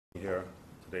Here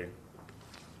today.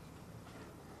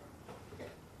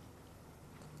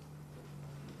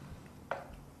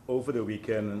 Over the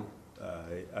weekend,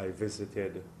 I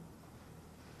visited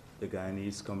the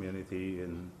Guyanese community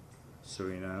in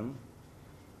Suriname.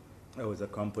 I was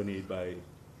accompanied by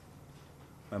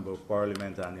Member of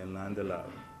Parliament Anil Nandalal.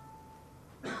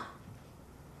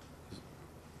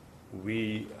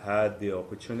 We had the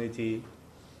opportunity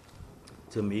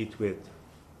to meet with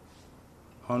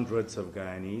hundreds of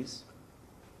Guyanese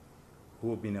who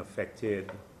have been affected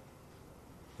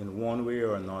in one way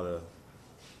or another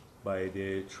by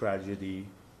the tragedy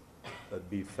that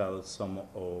befell some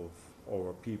of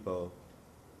our people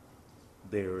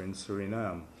there in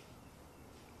Suriname.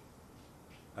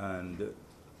 And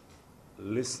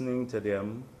listening to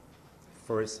them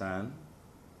firsthand,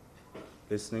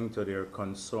 listening to their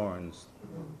concerns,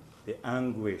 the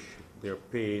anguish, their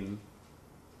pain,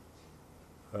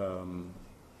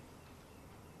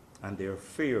 and their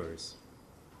fears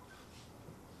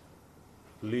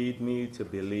lead me to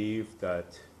believe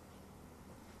that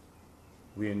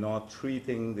we are not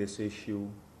treating this issue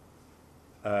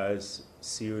as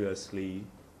seriously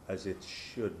as it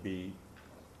should be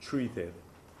treated.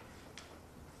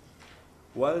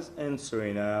 Whilst in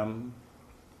Suriname,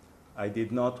 I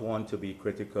did not want to be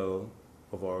critical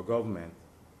of our government,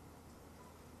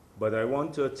 but I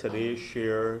want to today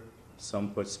share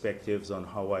some perspectives on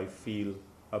how I feel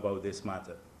about this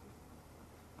matter.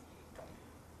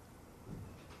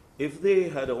 If they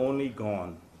had only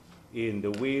gone in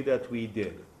the way that we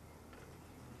did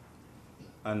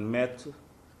and met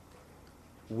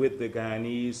with the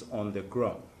Guyanese on the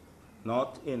ground,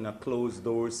 not in a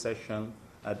closed-door session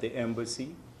at the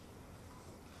embassy,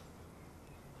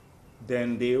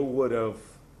 then they would have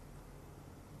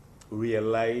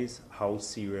realized how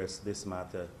serious this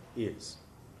matter is.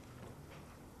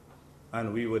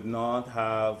 And we would not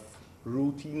have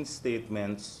routine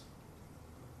statements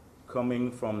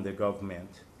coming from the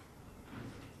government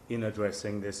in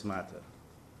addressing this matter.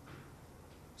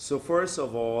 So first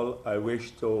of all, I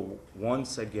wish to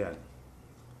once again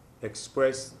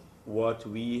express what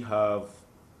we have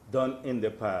done in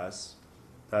the past,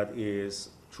 that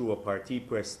is through a party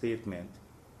press statement,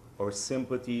 our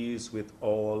sympathies with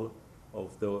all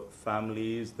of the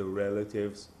families, the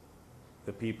relatives,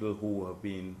 the people who have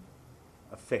been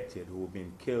affected, who have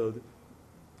been killed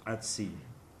at sea.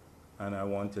 And I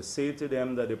want to say to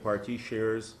them that the party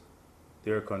shares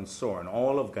their concern.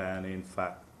 All of Guyana, in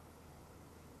fact,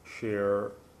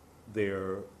 share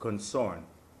their concern.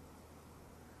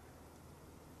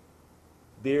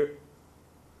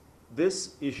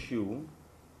 This issue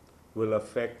will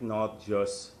affect not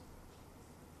just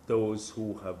those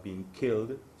who have been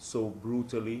killed so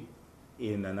brutally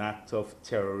in an act of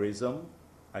terrorism.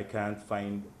 I can't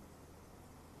find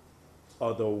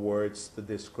other words to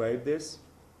describe this,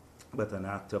 but an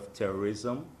act of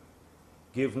terrorism,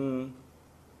 given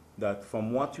that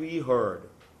from what we heard,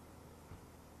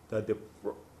 that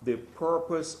the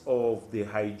purpose of the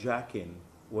hijacking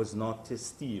was not to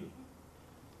steal.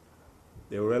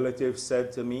 The relatives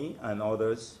said to me and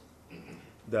others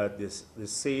that the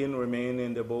seine remained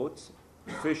in the boats,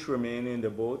 fish remained in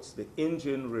the boats, the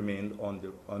engine remained on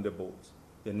the boats.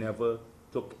 They never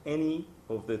took any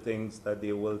of the things that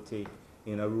they will take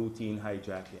in a routine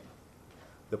hijacking.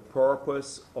 The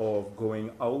purpose of going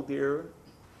out there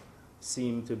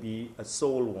seemed to be a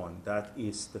sole one, that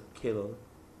is to kill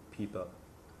people.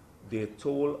 They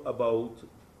told about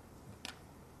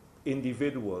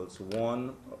individuals,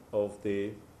 one of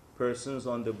the persons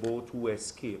on the boat who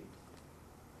escaped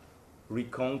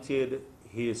recounted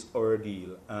his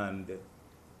ordeal and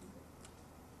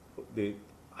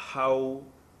how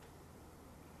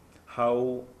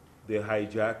the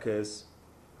hijackers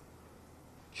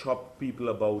chopped people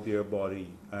about their body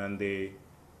and they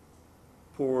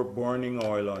pour burning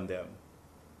oil on them.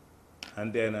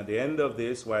 And then at the end of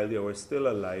this, while they were still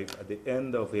alive, at the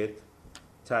end of it,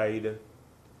 tied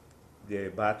their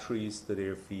batteries to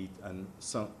their feet and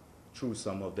threw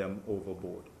some of them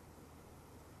overboard.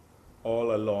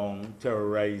 All along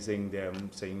terrorizing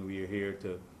them, saying, "We are here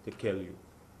to kill you."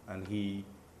 And he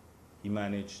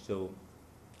managed to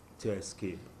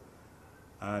escape.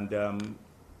 And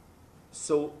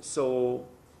so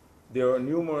there are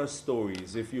numerous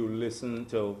stories. If you listen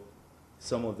to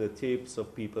some of the tapes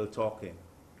of people talking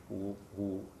who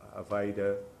have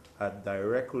either had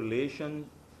direct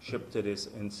relationship to this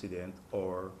incident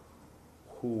or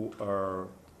who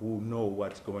know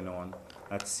what's going on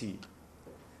at sea.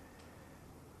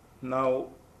 Now,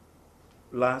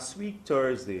 last week,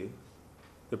 Thursday,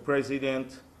 the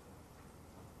president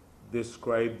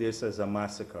described this as a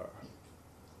massacre.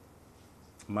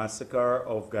 massacre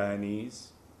of Guyanese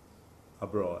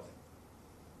abroad.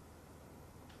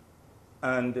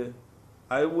 And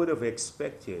I would have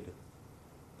expected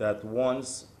that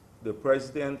once the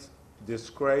president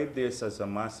described this as a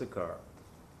massacre,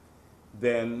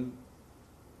 then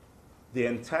the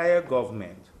entire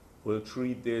government will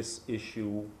treat this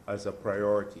issue as a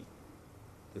priority.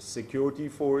 The security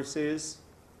forces,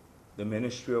 the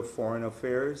Ministry of Foreign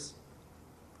Affairs,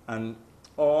 and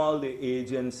all the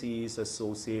agencies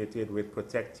associated with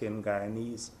protecting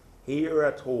Guyanese here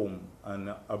at home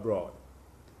and abroad.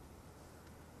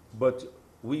 But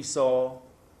we saw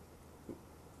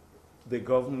the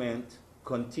government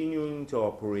continuing to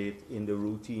operate in the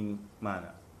routine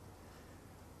manner.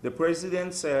 The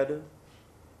president said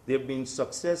they've been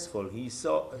successful. He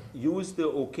used the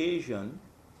occasion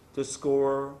to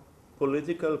score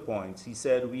political points. He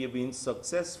said, we have been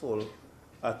successful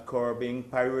at curbing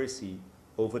piracy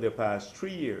over the past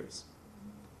 3 years.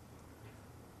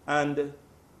 And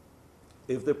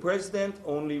if the president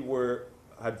only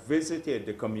had visited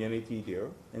the community there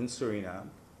in Suriname,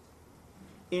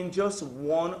 in just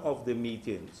one of the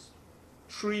meetings,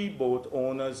 3 boat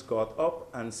owners got up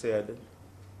and said,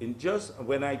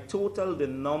 when I total the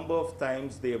number of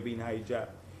times they have been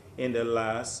hijacked in the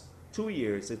last 2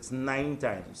 years, it's 9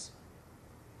 times.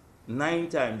 9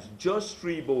 times, just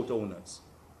 3 boat owners.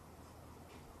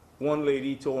 One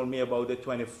lady told me about the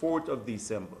 24th of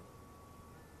December.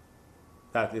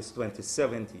 That is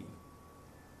 2017.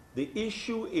 The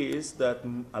issue is that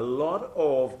a lot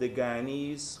of the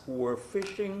Guyanese who were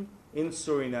fishing in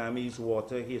Surinamese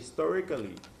water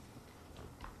historically,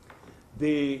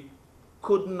 they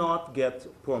could not get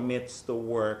permits to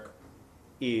work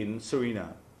in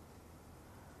Suriname.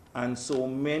 And so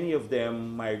many of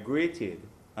them migrated,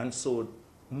 and so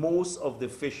most of the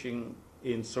fishing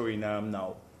in Suriname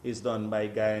now is done by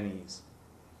Guyanese.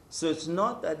 So it's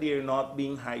not that they're not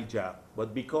being hijacked,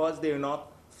 but because they're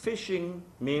not fishing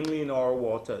mainly in our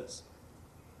waters,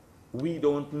 we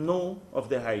don't know of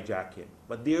the hijacking.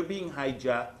 But they're being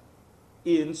hijacked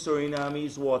in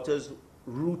Surinamese waters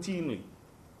routinely,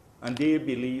 and they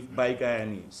believe by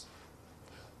Guyanese.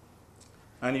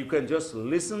 And you can just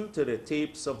listen to the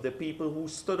tapes of the people who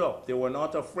stood up. They were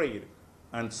not afraid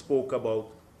and spoke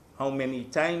about how many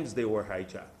times they were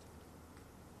hijacked.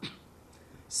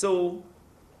 So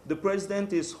the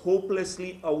president is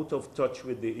hopelessly out of touch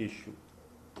with the issue.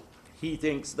 He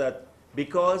thinks that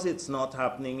because it's not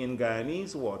happening in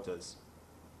Guyanese waters,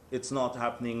 it's not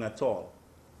happening at all.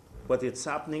 But it's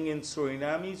happening in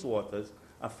Surinamese waters,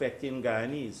 affecting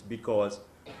Guyanese, because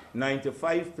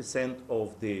 95%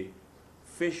 of the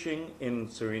fishing in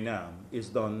Suriname is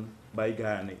done by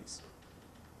Guyanese.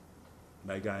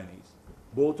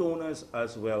 Boat owners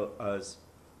as well as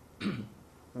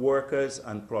workers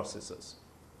and processors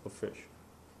of fish.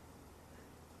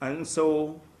 And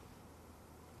so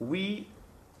we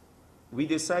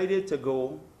decided to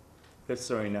go to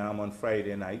Suriname on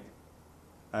Friday night,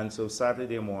 and so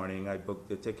Saturday morning I booked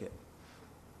the ticket.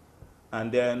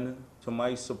 And then, to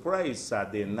my surprise,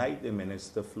 Saturday night the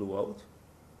minister flew out,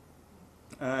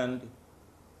 and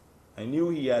I knew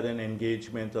he had an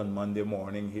engagement on Monday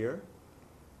morning here,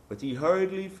 but he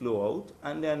hurriedly flew out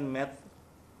and then met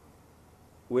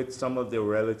with some of the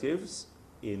relatives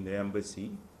in the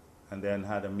embassy, and then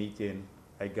had a meeting,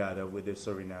 I gather, with the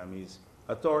Surinamese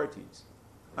authorities.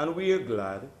 And we are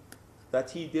glad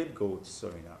that he did go to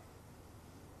Suriname.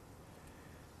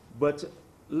 But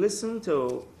listen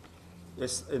to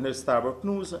this in the Starbuck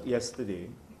News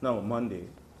Monday,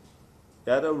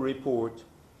 they had a report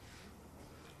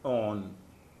on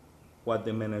what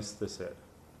the minister said.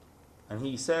 And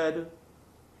he said,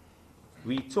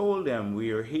 we told them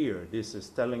we are here. This is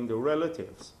telling the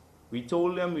relatives. We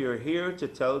told them we are here to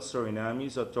tell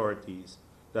Surinamese authorities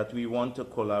that we want to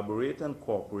collaborate and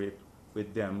cooperate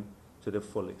with them to the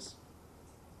fullest.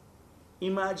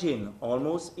 Imagine,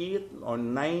 almost 8 or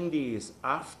 9 days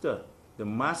after the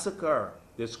massacre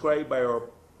described by our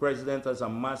president as a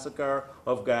massacre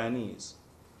of Guyanese,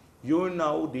 you're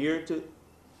now there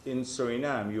in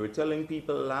Suriname. You were telling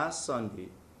people last Sunday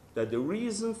that the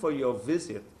reason for your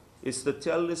visit is to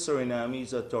tell the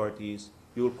Surinamese authorities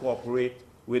you'll cooperate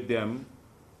with them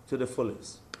to the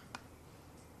fullest.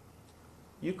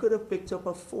 You could have picked up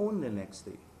a phone the next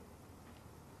day.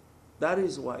 That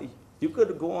is why you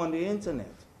could go on the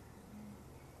internet.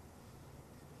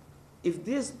 If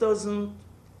this doesn't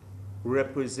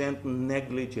represent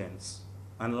negligence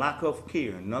and lack of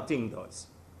care, nothing does.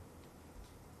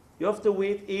 You have to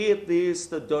wait 8 days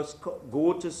to just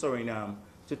go to Suriname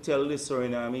to tell the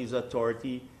Surinamese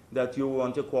authority that you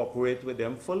want to cooperate with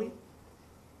them fully.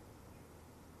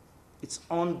 It's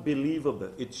unbelievable.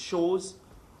 It shows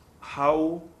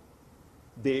how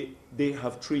they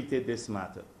have treated this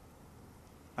matter.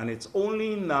 And it's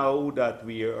only now that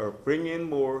we are bringing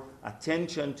more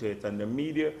attention to it and the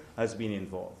media has been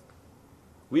involved.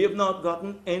 We have not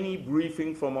gotten any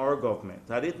briefing from our government.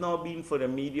 Had it not been for the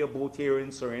media both here in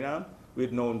Suriname,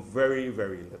 we'd known very,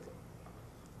 very little.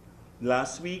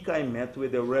 Last week I met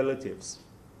with the relatives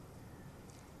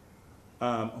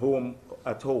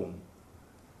at home,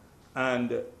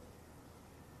 and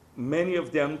many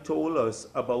of them told us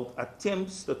about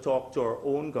attempts to talk to our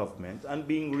own government and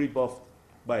being rebuffed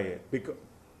by it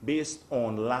based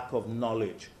on lack of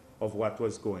knowledge of what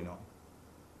was going on.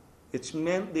 It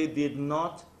meant they did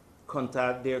not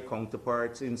contact their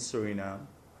counterparts in Suriname,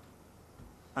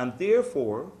 and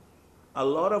therefore a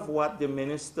lot of what the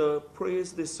minister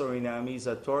praised the Surinamese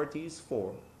authorities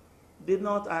for did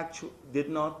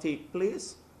not take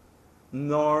place,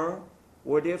 nor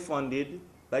were they funded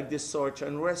like the search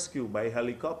and rescue by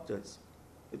helicopters.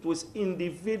 It was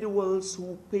individuals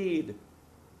who paid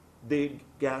the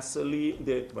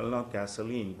gasoline, well, not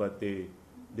gasoline, but the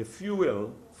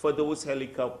fuel for those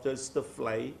helicopters to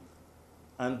fly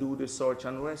and do the search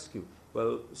and rescue,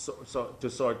 well, to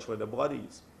search for the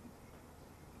bodies.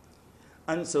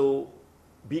 And so,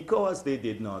 because they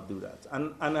did not do that,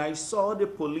 and I saw the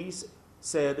police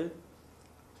said,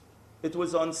 it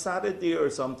was on Saturday or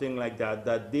something like that,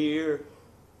 that they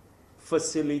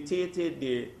facilitated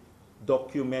the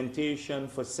documentation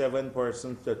for 7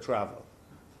 persons to travel.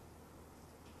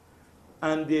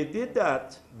 And they did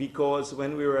that because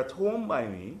when we were at home by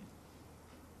me,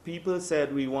 people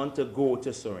said we want to go to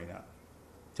Suriname,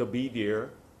 to be there,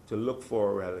 to look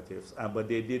for relatives, but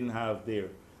they didn't have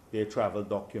their travel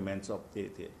documents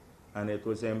updated. And it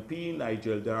was MP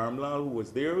Nigel Darmla, who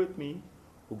was there with me,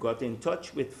 who got in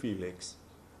touch with Felix.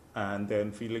 And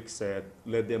then Felix said,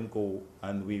 let them go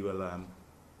and we will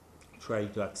try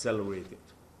to accelerate it.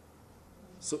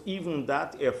 So even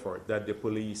that effort that the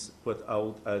police put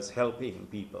out as helping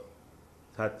people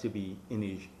had to be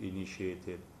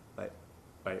initiated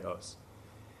by us.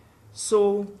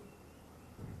 So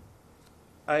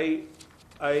I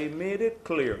made it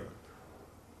clear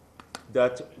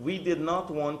that we did not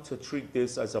want to treat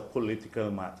this as a political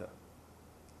matter.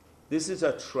 This is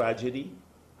a tragedy.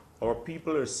 Our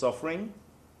people are suffering.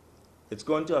 It's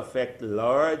going to affect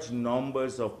large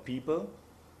numbers of people,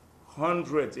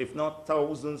 hundreds, if not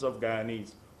thousands of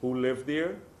Guyanese who live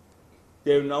there.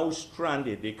 They're now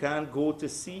stranded. They can't go to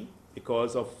sea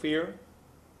because of fear.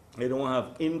 They don't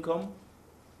have income.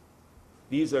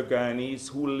 These are Guyanese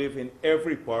who live in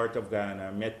every part of Guyana.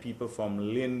 I met people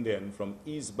from Linden, from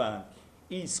East Bank,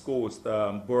 East Coast,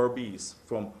 Berbice,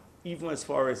 from even as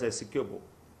far as Essequibo.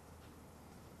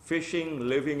 Fishing,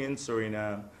 living in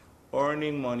Suriname,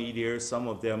 earning money there. Some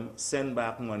of them send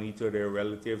back money to their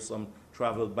relatives. Some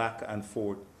travel back and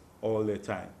forth all the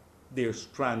time. They're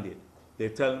stranded. They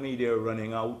tell me they're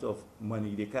running out of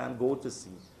money. They can't go to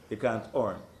sea. They can't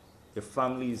earn. Their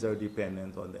families are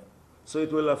dependent on them. So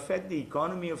it will affect the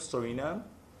economy of Suriname,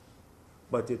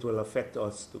 but it will affect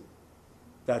us too.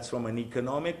 That's from an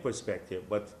economic perspective,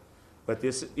 but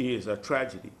this is a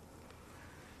tragedy.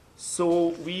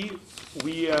 So we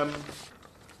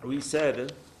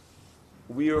said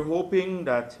we are hoping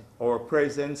that our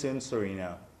presence in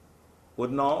Suriname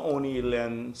would not only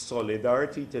lend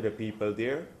solidarity to the people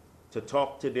there, to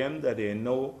talk to them, that they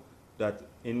know that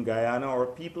in Guyana our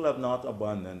people have not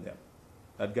abandoned them,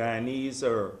 that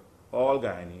all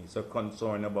Guyanese are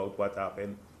concerned about what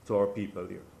happened to our people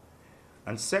there.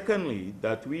 And secondly,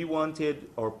 that we wanted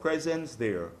our presence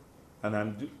there,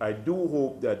 and I do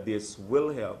hope that this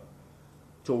will help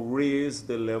to raise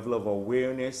the level of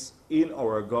awareness in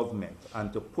our government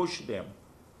and to push them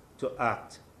to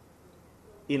act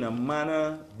in a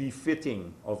manner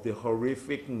befitting of the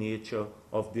horrific nature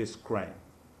of this crime,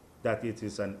 that it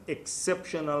is an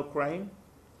exceptional crime,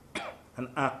 an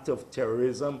act of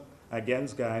terrorism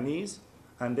against Guyanese,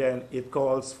 and then it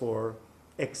calls for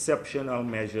exceptional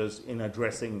measures in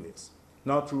addressing this,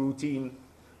 not routine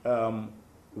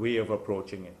way of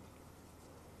approaching it.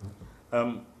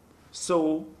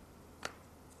 So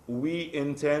we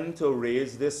intend to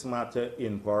raise this matter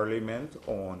in Parliament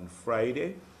on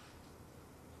Friday,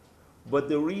 but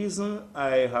the reason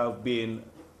I have been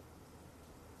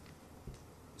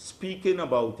speaking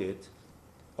about it,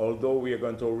 although we are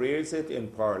going to raise it in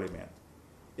Parliament,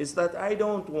 is that I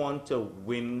don't want to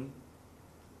win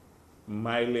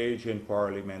mileage in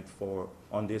Parliament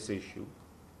on this issue.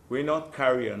 We're not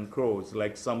carrion crows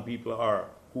like some people are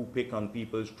who pick on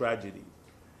people's tragedy.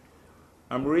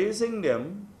 I'm raising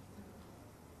them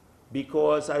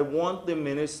because I want the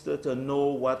minister to know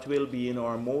what will be in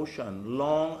our motion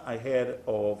long ahead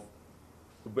of,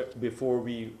 before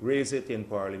we raise it in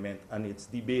Parliament and it's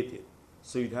debated.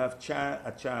 So you'd have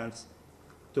a chance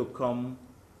to come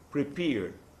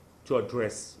prepared to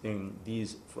address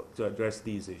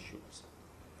these issues.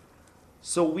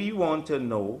 So we want to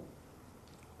know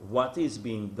what is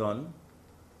being done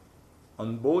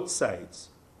on both sides,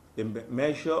 the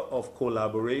measure of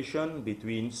collaboration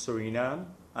between Suriname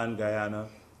and Guyana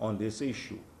on this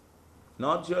issue.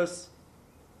 Not just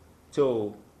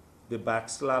to the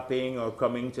backslapping or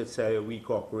coming to say we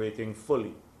cooperating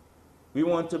fully. We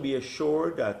want to be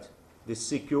assured that the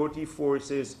security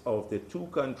forces of the two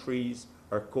countries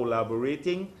are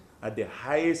collaborating at the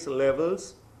highest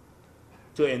levels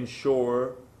to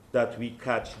ensure that we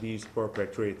catch these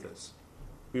perpetrators.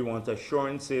 We want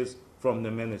assurances from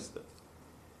the minister.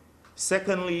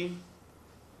 Secondly,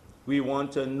 we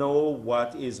want to know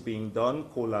what is being done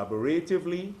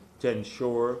collaboratively to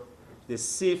ensure the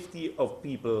safety of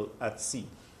people at sea.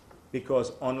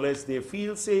 Because unless they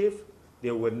feel safe,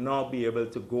 they would not be able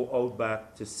to go out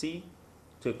back to sea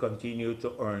to continue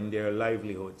to earn their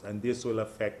livelihoods. And this will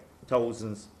affect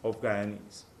thousands of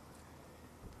Guyanese.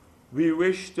 We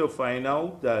wish to find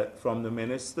out that from the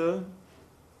minister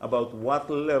about what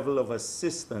level of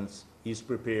assistance he's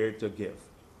prepared to give.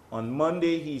 On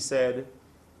Monday, he said,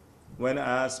 when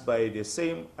asked by the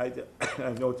same, I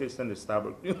noticed in the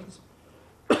Starbucks News,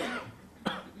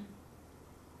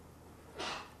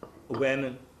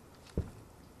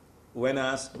 when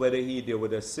asked whether they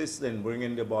would assist in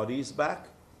bringing the bodies back,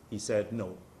 he said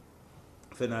no,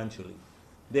 financially.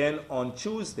 Then on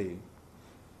Tuesday,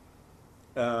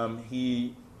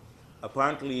 he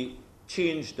apparently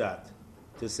changed that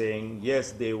to saying,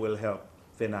 yes, they will help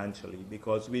financially,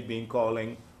 because we'd been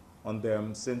calling on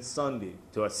them since Sunday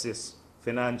to assist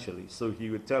financially. So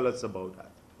he would tell us about that.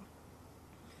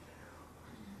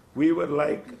 We would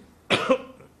like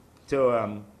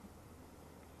to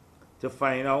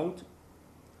find out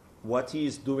what he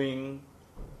is doing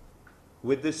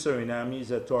with the Surinamese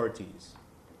authorities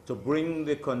to bring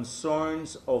the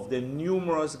concerns of the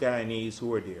numerous Guyanese who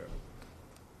were there,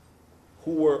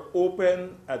 who were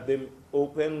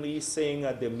openly saying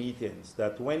at the meetings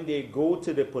that when they go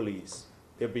to the police,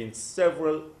 there have been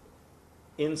several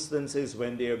instances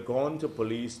when they are gone to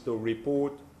police to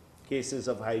report cases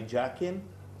of hijacking,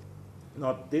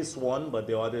 not this one, but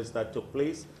the others that took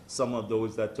place, some of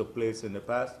those that took place in the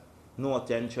past, no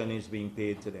attention is being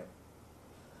paid to them.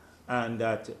 And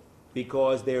that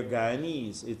because they're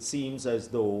Guyanese, it seems as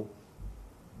though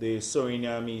the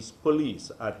Surinamese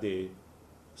police at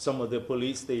some of the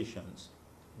police stations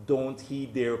don't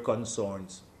heed their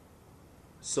concerns.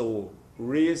 So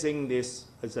raising this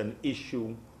as an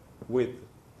issue with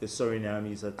the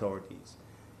Surinamese authorities.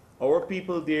 Our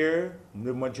people there,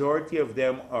 the majority of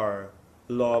them are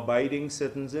law-abiding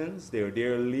citizens. They're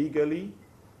there legally,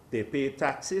 they pay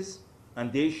taxes,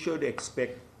 and they should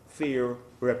expect fair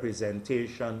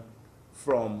representation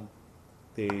from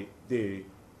the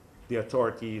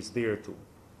authorities there too.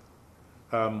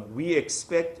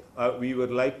 We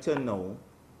would like to know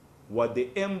what the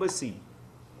embassy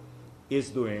is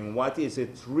doing, what is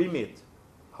its remit,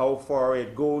 how far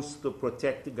it goes to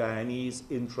protect the Guyanese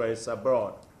interests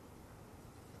abroad,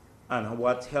 and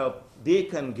what help they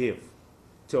can give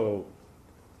to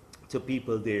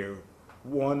people there.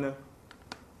 One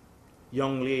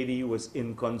young lady was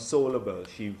inconsolable.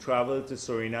 She traveled to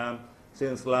Suriname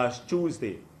since last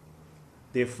Tuesday.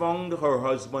 They found her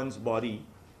husband's body,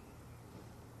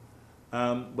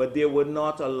 but they would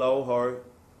not allow her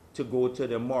to go to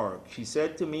the morgue. She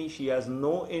said to me she has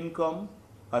no income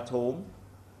at home.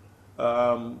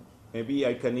 Maybe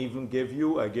I can even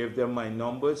I gave them my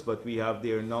numbers, but we have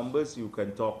their numbers, you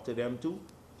can talk to them too.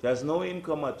 She has no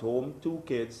income at home, 2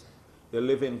 kids, they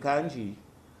live in Kanji,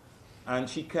 and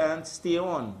she can't stay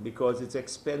on because it's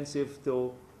expensive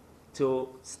to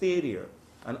stay there.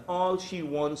 And all she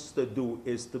wants to do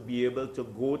is to be able to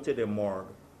go to the morgue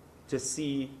to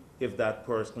see if that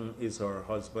person is her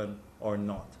husband or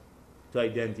not, to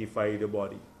identify the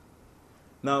body.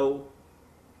 Now,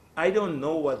 I don't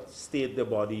know what state the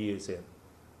body is in,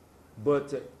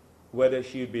 but whether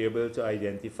she'll be able to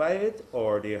identify it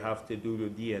or they have to do the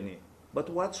DNA. But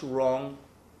what's wrong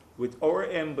with our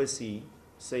embassy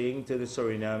saying to the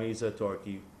Surinamese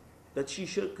authority that she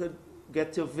could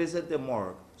get to visit the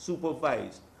morgue,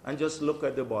 supervise, and just look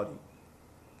at the body?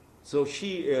 So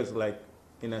she is like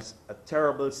in a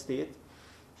terrible state.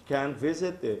 She can't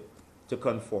visit to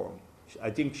conform. I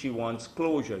think she wants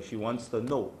closure. She wants to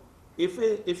know.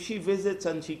 If she visits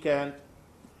and she cannot,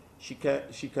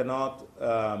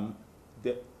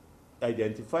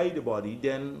 identify the body,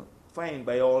 then fine,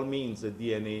 by all means, a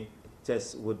DNA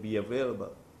test would be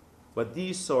available. But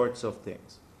these sorts of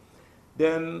things.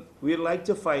 Then we'd like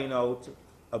to find out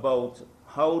about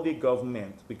how the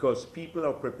government, because people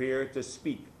are prepared to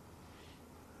speak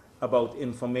about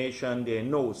information they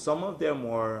know. Some of them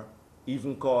were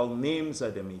even called names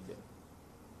at the meeting.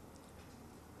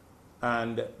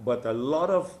 But a lot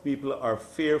of people are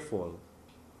fearful,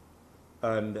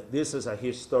 and this is a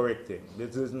historic thing.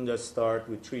 This doesn't just start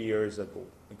with 3 years ago,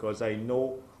 because I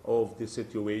know of the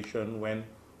situation when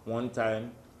one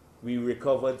time we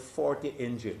recovered 40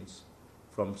 engines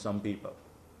from some people.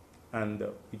 And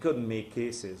we couldn't make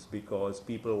cases because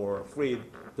people were afraid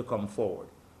to come forward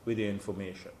with the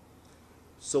information.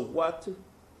 So what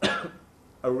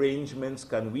arrangements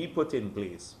can we put in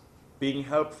place, being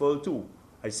helpful too?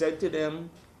 I said to them,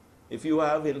 if you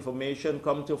have information,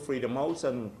 come to Freedom House,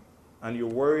 and you're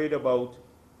worried about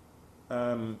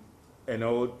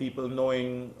people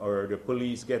knowing or the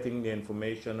police getting the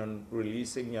information and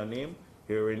releasing your name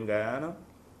here in Guyana,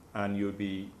 and you'll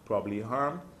be probably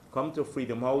harmed, come to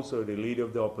Freedom House or the leader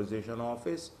of the opposition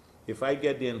office. If I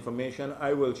get the information,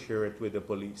 I will share it with the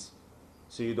police,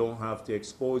 so you don't have to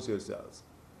expose yourselves.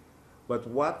 But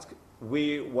what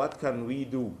can we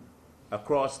do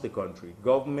across the country?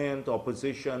 Government,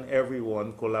 opposition,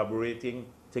 everyone collaborating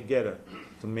together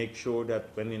to make sure that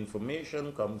when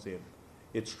information comes in,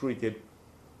 it's treated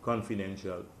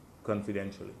confidentially,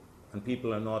 and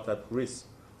people are not at risk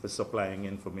for supplying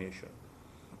information.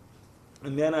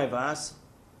 And then I've asked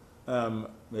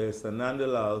Mr.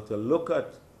 Nandalal to look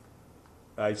at,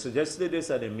 I suggested this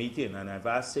at a meeting, and I've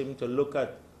asked him to look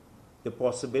at the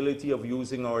possibility of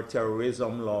using our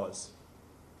terrorism laws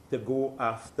to go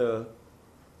after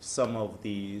some of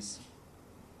these,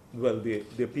 well, the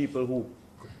people who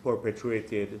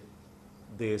perpetrated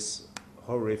this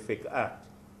horrific act,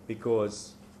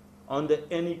 because under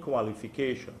any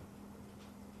qualification,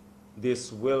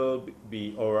 this will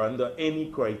be, or under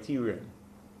any criterion,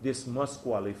 this must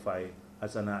qualify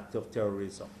as an act of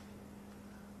terrorism.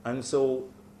 And so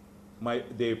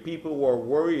the people were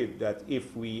worried that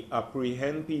if we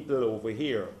apprehend people over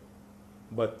here,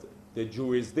 but the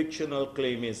jurisdictional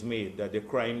claim is made that the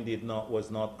crime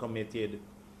was not committed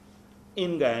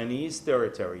in Guyanese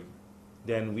territory,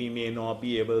 then we may not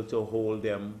be able to hold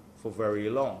them for very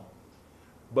long.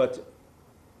 But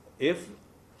if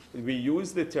we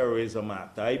use the Terrorism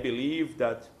Act, I believe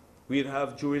that we'd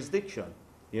have jurisdiction.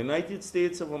 The United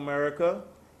States of America,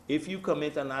 if you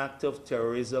commit an act of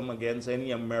terrorism against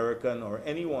any American or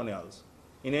anyone else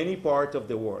in any part of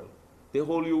the world, they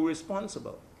hold you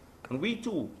responsible. And we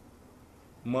too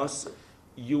must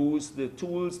use the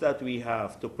tools that we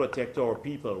have to protect our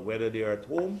people, whether they're at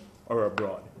home or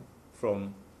abroad,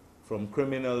 from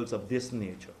criminals of this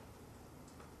nature.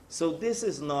 So this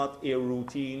is not a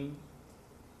routine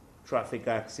traffic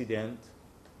accident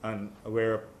and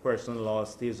where a person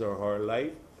lost his or her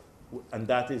life, and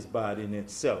that is bad in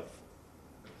itself,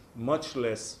 much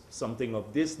less something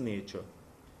of this nature,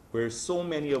 where so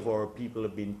many of our people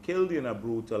have been killed in a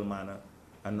brutal manner,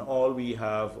 and all we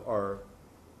have are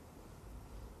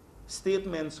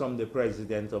statements from the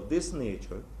president of this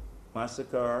nature,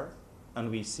 massacre,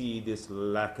 and we see this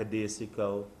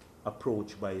lackadaisical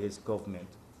approach by his government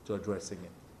to addressing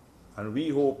it. And we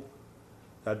hope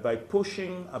that by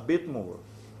pushing a bit more,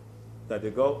 that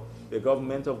the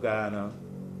government of Guyana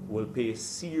will pay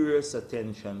serious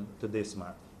attention to this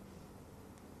matter.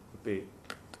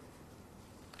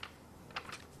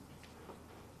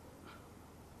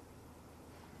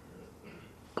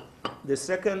 The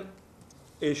second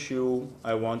issue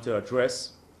I want to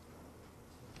address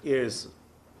is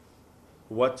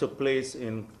what took place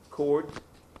in court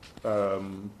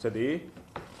today.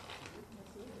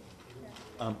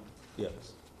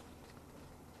 Yes.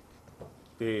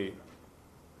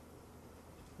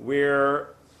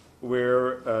 Where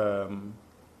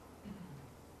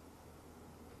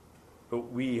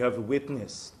we have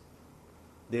witnessed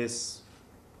this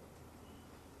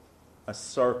a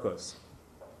circus.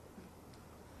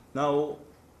 Now,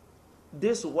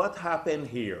 what happened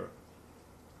here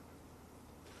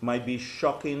might be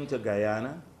shocking to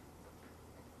Guyana,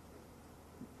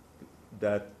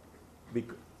 that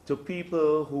to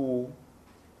people who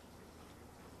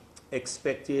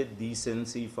expected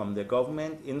decency from the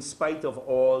government, in spite of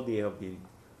all they have been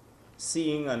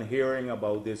seeing and hearing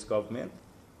about this government,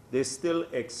 they still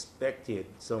expected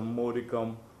some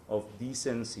modicum of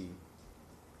decency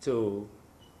to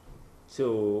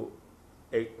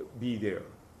be there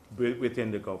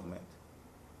within the government.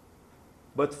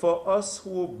 But for us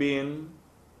who've been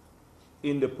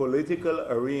in the political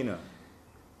arena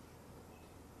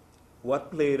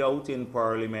what played out in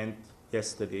Parliament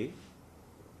yesterday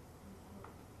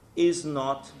is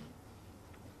not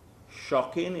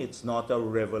shocking, it's not a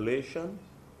revelation.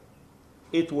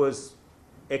 It was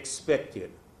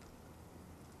expected.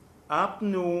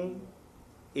 APNU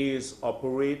is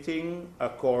operating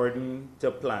according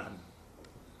to plan.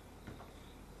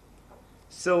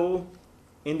 So,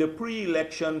 in the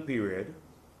pre-election period,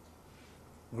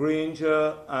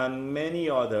 Granger and many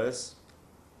others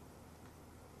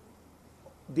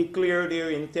declared their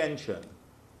intention,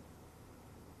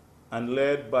 and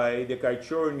led by the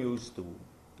Kaichur News too,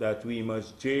 that we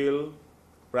must jail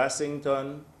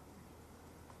Brassington,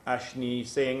 Ashni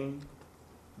Singh,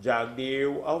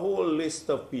 Jagdeo, a whole list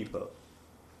of people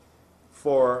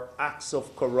for acts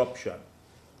of corruption,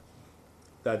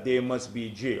 that they must be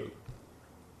jailed.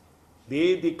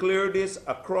 They declared this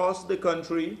across the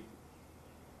country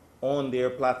on their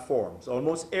platforms.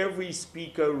 Almost every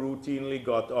speaker routinely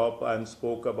got up and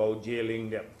spoke about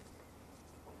jailing them.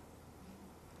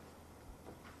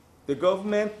 The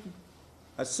government,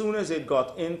 as soon as it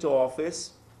got into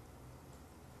office,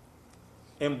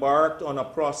 embarked on a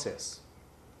process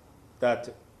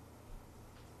that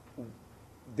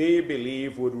they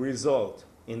believe would result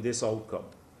in this outcome.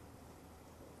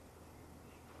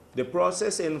 The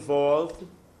process involved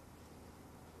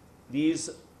these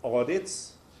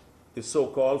audits, the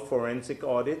so-called forensic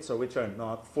audits, or which are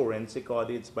not forensic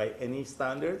audits by any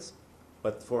standards,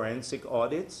 but forensic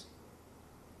audits.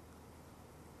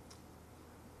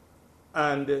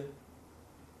 And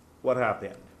what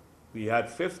happened? We had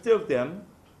 50 of them.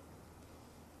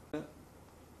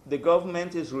 The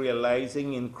government is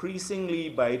realizing increasingly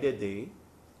by the day,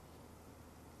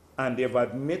 and they've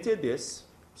admitted this,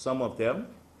 some of them,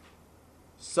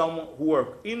 some who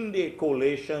are in the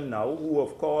coalition now, who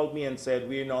have called me and said,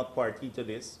 we're not party to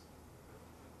this.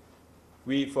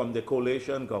 We from the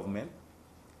coalition government,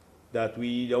 that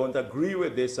we don't agree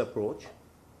with this approach,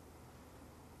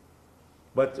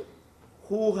 but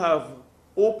who have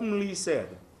openly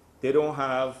said they don't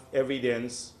have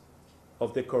evidence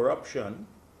of the corruption.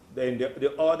 Then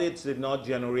the audits did not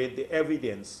generate the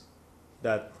evidence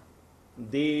that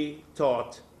they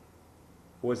thought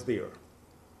was there.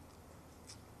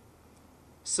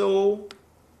 So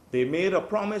they made a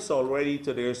promise already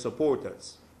to their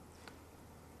supporters.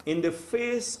 In the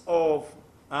face of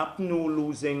APNU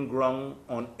losing ground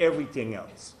on everything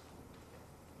else,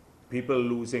 people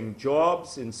losing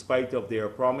jobs in spite of their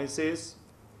promises,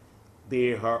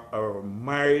 they are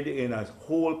mired in a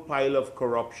whole pile of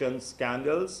corruption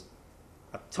scandals,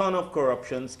 a ton of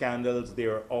corruption scandals they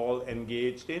are all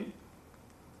engaged in.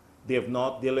 They have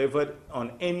not delivered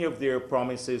on any of their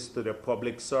promises to the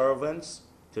public servants,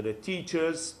 to the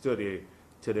teachers, to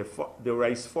the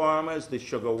rice farmers, the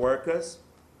sugar workers,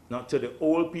 not to the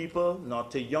old people,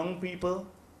 not to young people,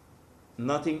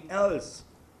 nothing else.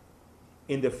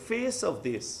 In the face of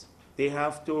this, they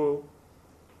have to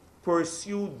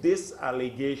pursue this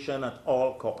allegation at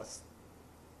all costs,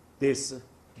 this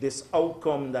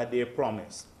outcome that they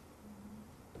promised.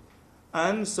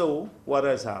 And so, what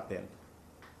has happened?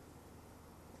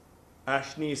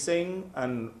 Ashni Singh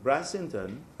and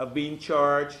Brassington have been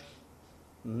charged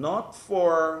not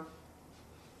for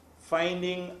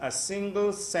finding a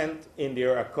single cent in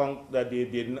their account that they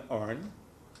didn't earn,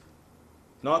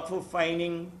 not for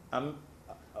finding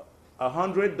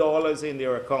 $100 in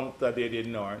their account that they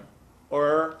didn't earn,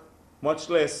 or much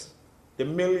less the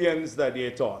millions that they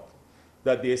thought,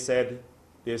 that they said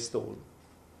they stole.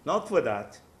 Not for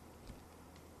that,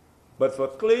 but for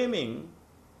claiming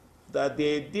that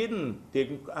they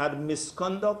had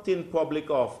misconduct in public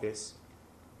office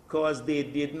because they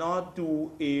did not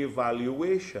do a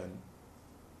valuation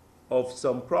of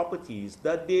some properties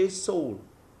that they sold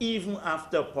even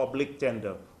after public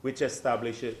tender, which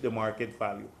establishes the market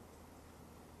value.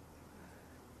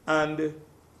 And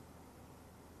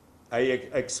I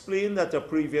explained at a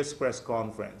previous press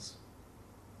conference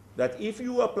that if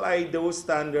you apply those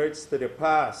standards to the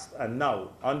past and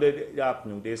now, under the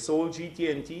APNU, they sold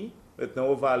GT&T with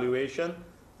no valuation.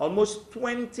 Almost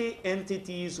 20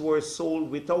 entities were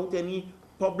sold without any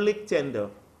public tender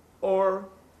or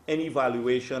any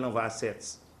valuation of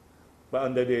assets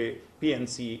under the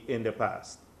PNC in the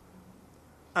past.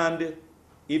 And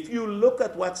if you look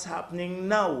at what's happening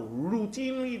now,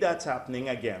 routinely that's happening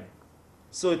again.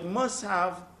 So it must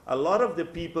have a lot of the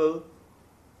people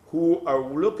who are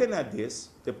looking at this,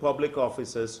 the public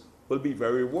officers, will be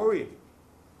very worried.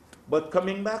 But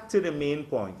coming back to the main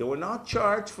point, they were not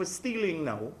charged for stealing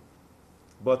now,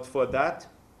 but for that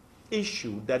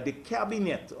issue that the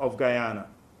cabinet of Guyana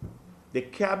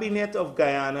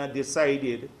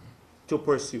decided to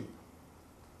pursue.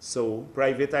 So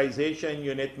privatization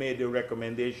unit made the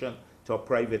recommendation to a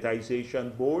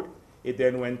privatization board. It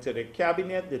then went to the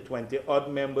cabinet. The 20-odd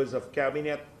members of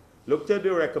cabinet looked at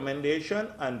the recommendation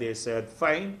and they said,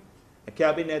 fine. A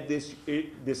cabinet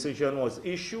decision was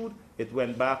issued. It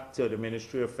went back to the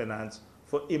Ministry of Finance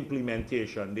for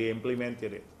implementation. They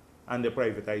implemented it and the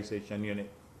privatization unit.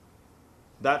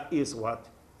 That is what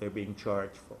they're being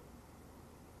charged for.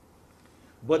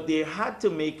 But they had to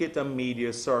make it a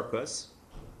media circus,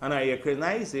 and I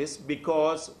recognize this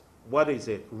because, what is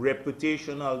it?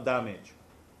 Reputational damage.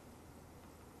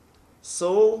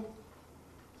 So,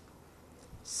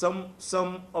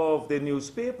 some of the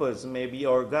newspapers may be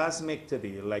orgasmic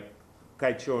today, like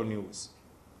Kaichor News,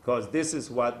 because this is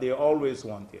what they always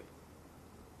wanted.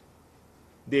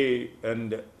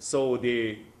 So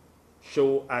they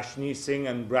show Ashni Singh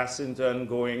and Brassington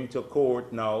going to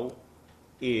court now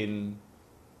in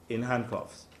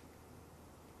handcuffs.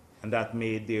 And that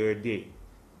made their day.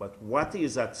 But what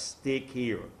is at stake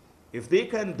here? If they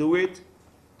can do it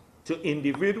to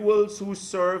individuals who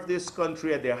serve this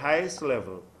country at the highest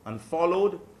level and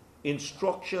followed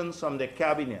instructions from the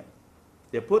cabinet,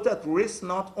 they put at risk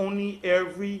not only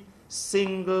every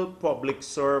single public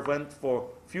servant for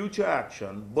future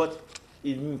action, but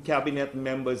even cabinet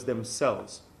members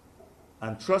themselves.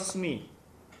 And trust me,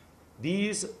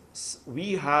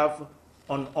 we have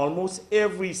on almost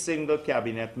every single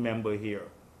cabinet member here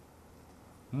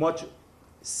much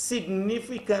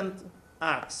significant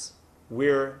acts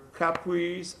where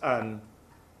caprice and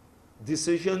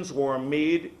decisions were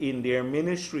made in their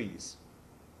ministries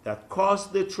that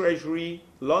cost the Treasury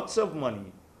lots of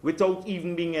money without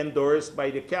even being endorsed by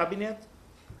the cabinet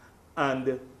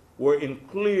and were in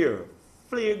clear,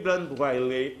 flagrant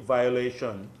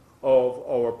violation of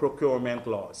our procurement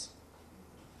laws.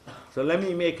 So let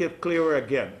me make it clear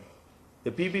again.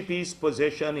 The PPP's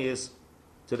position is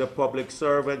to the public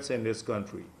servants in this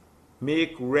country.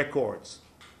 Make records.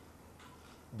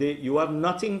 You have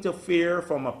nothing to fear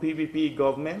from a PPP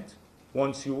government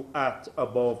once you act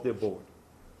above the board.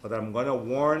 But I'm going to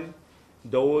warn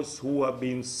those who have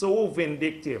been so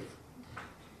vindictive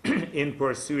in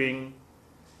pursuing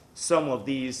some of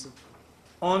these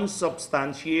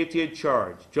unsubstantiated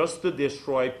charges just to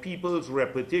destroy people's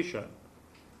reputation,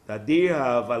 that they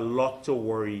have a lot to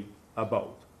worry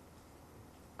about.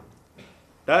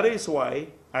 That is why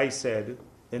I said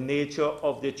the nature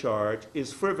of the charge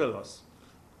is frivolous.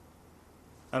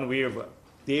 And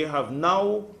they have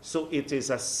now, so it is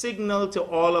a signal to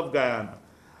all of Guyana.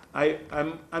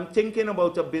 I'm thinking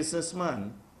about a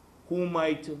businessman who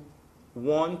might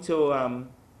want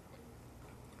to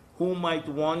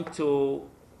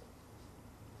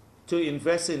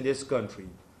invest in this country.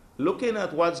 Looking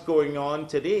at what's going on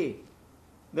today,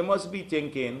 they must be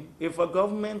thinking, if a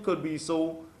government could be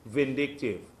so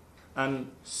vindictive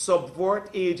and subvert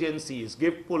agencies,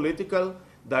 give political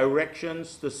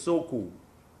directions to SOKU,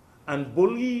 and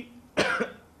bully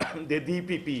the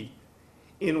DPP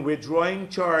in withdrawing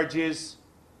charges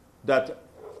that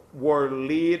were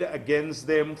laid against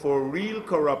them for real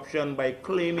corruption by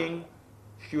claiming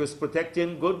she was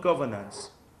protecting good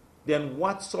governance, then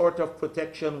what sort of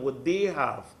protection would they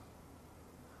have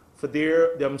for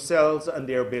themselves and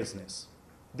their business?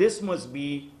 This must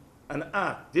be an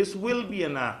act. This will be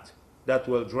an act that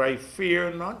will drive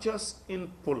fear, not just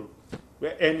in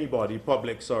anybody,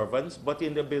 public servants, but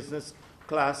in the business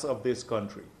class of this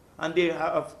country. And they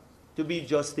have to be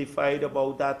justified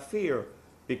about that fear,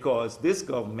 because this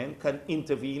government can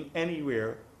intervene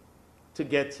anywhere to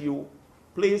get you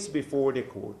placed before the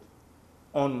court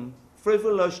on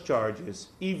frivolous charges,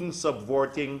 even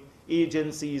subverting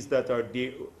agencies that are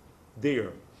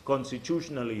there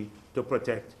constitutionally to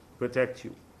protect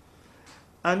you.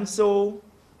 And so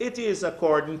it is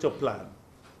according to plan.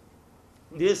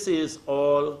 This is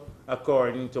all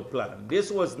according to plan.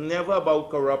 This was never about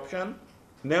corruption,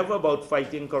 never about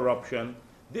fighting corruption.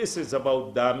 This is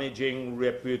about damaging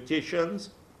reputations,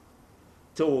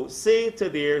 to say to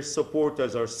their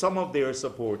supporters or some of their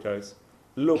supporters,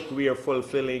 look, we are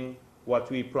fulfilling what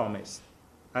we promised.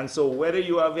 And so whether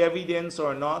you have evidence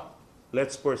or not,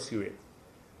 let's pursue it.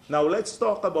 Now let's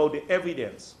talk about the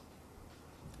evidence.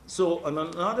 So on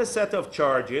another set of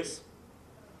charges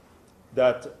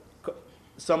that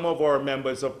some of our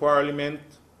members of parliament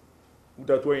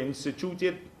that were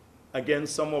instituted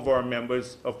against some of our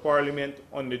members of parliament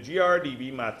on the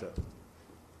GRDB matter,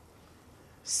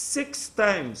 6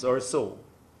 times or so,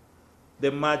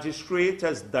 the magistrate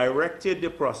has directed the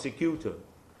prosecutor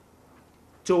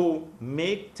to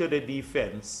make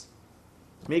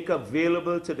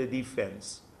available to the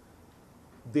defense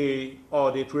the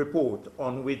audit report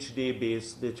on which they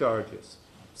base the charges.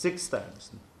 6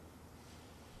 times.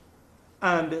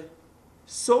 And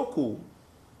Soku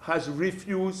has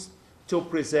refused to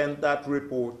present that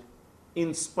report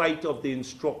in spite of the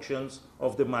instructions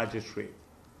of the magistrate.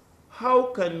 How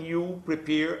can you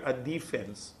prepare a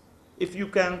defense if you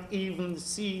can't even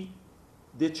see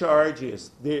the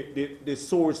charges, the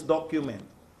source document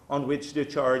on which the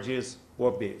charges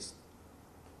were based?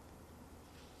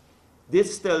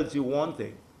 This tells you one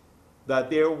thing, that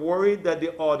they're worried that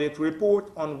the audit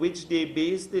report on which they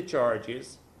base the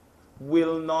charges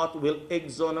will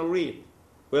exonerate,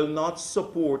 will not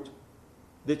support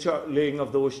the laying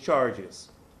of those charges.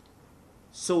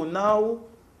 So now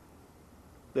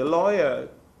the lawyers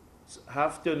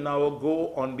have to now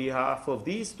go on behalf of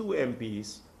these 2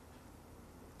 MPs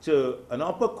to an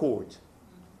upper court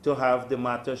to have the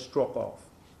matter struck off.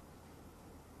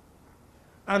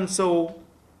 And so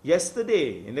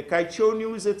yesterday in the Kaicho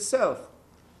News itself,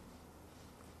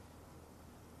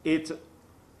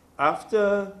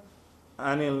 after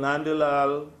Anil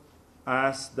Nandalal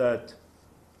asked that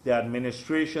the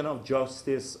Administration of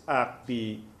Justice Act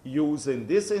be used in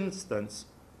this instance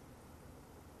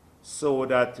so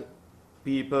that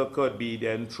people could be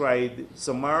then tried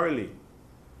summarily.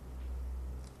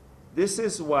 This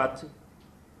is what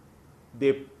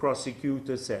the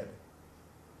prosecutor said.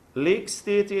 Lake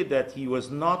stated that he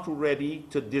was not ready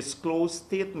to disclose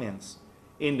statements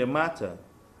in the matter,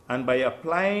 and by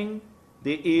applying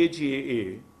the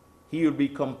AJA, he will be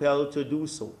compelled to do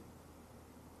so.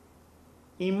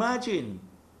 Imagine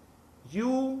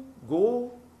you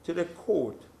go to the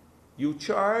court, you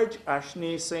charge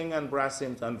Ashney Singh and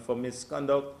Brassington for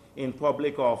misconduct in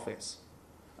public office,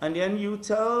 and then you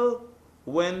tell,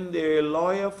 when the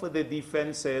lawyer for the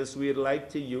defense says we'd like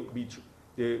to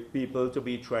the people to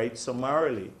be tried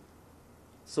summarily,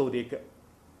 so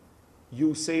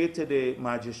you say to the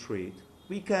magistrate,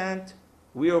 we can't,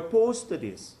 we are opposed to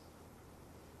this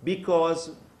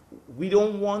because we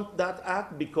don't want that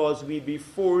act, because we'd be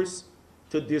forced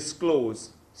to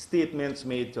disclose statements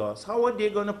made to us. How are they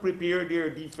going to prepare their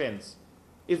defense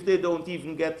if they don't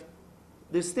even get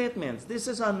the statements? This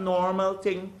is a normal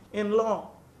thing in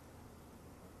law.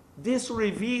 This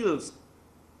reveals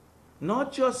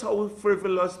not just how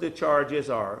frivolous the charges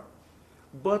are,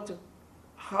 but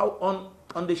how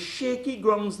on the shaky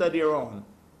grounds that they're on,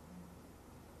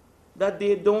 that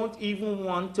they don't even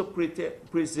want to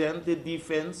present the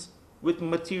defense with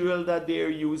material that they're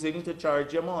using to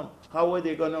charge them on. How are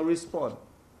they going to respond?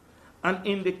 And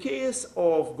in the case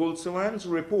of Gulsaran's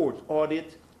report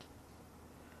audit,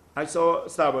 I saw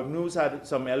Starbuck News had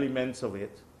some elements of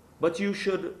it, but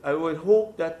I would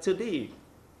hope that today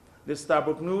the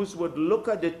Starbuck News would look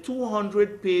at the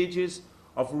 200 pages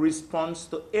of response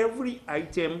to every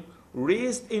item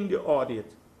raised in the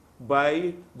audit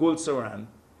by Gulsaran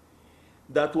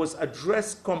that was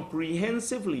addressed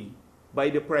comprehensively by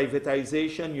the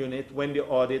privatization unit when the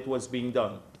audit was being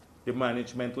done. The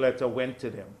management letter went to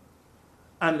them.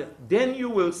 And then you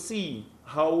will see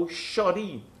how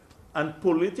shoddy and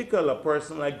political a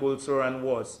person like Gulsaran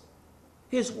was.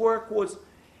 His work was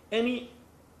any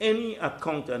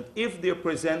accountant, if they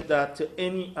present that to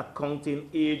any accounting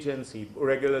agency,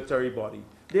 regulatory body,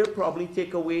 they'll probably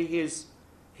take away his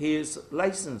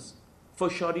license for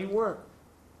shoddy work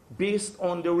based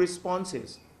on the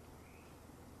responses.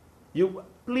 You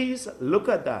please look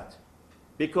at that,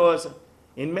 because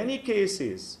in many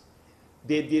cases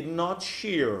they did not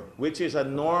share, which is a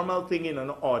normal thing in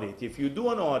an audit. If you do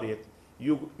an audit,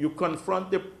 you confront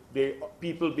the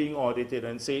people being audited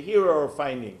and say, here are our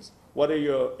findings. What are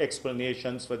your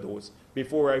explanations for those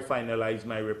before I finalize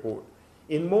my report?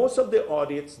 In most of the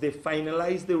audits, they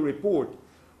finalize the report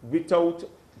without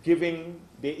giving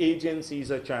the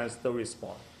agencies a chance to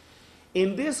respond.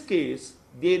 In this case,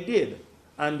 they did,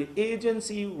 and the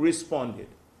agency responded.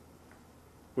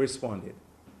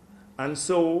 And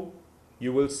so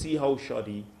you will see how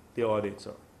shoddy the audits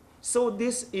are. So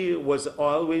this was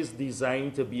always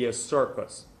designed to be a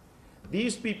circus.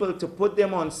 These people, to put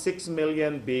them on 6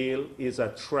 million bail is a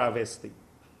travesty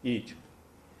each.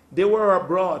 They were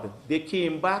abroad. They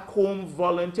came back home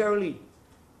voluntarily.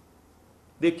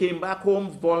 They came back home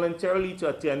voluntarily to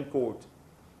attend court.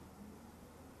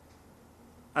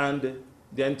 And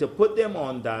then to put them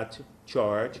on that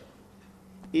charge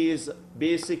is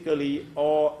basically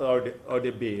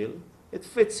the bail. It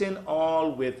fits in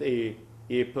all with a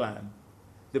plan.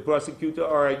 The prosecutor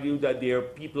argued that they are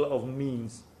people of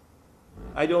means.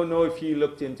 I don't know if he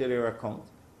looked into their account.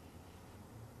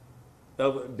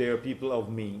 They are people of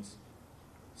means.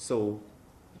 So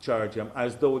charge them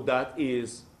as though that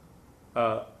is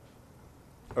a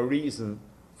reason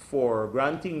for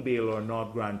granting bail or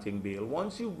not granting bail.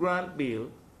 Once you grant bail,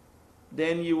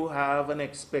 then you have an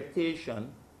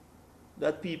expectation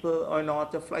that people are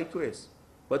not a flight risk.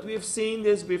 But we've seen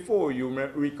this before. You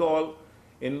recall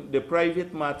in the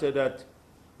private matter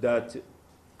that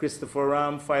Christopher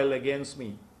Ram filed against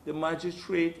me, the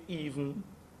magistrate even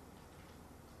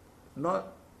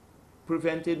not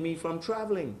prevented me from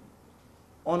traveling.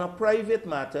 On a private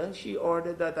matter, she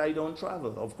ordered that I don't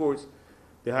travel. Of course,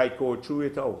 the High Court threw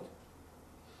it out.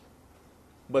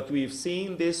 But we've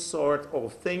seen this sort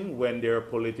of thing when there are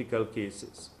political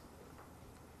cases.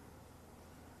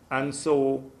 And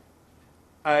so,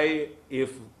 this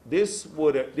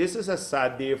is a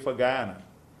sad day for Guyana.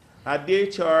 Had they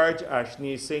charged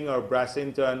Ashney Singh or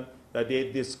Brassington that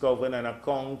they discovered an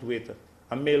account with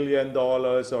 $1 million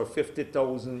or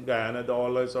 50,000 Guyana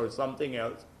dollars or something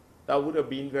else, that would have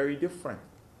been very different.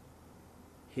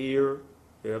 Here,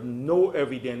 they have no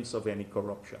evidence of any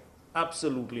corruption.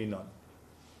 Absolutely none.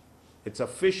 It's a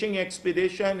fishing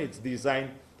expedition. It's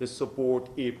designed to support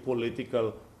a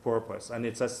political purpose. And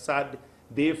it's a sad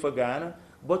day for Ghana,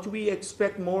 but we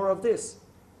expect more of this.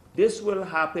 This will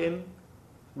happen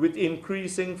with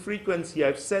increasing frequency.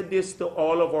 I've said this to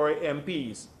all of our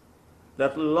MPs,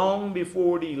 that long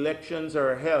before the elections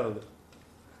are held,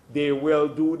 they will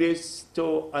do this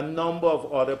to a number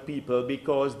of other people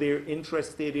because they're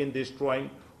interested in destroying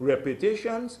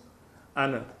reputations,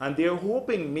 and they're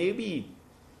hoping maybe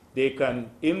they can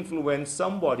influence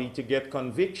somebody to get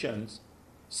convictions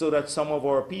so that some of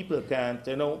our people can't,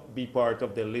 be part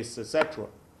of the list, etc.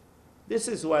 This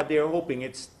is what they're hoping.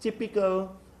 It's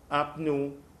typical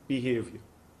APNU behavior,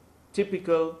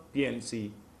 typical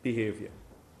PNC behavior.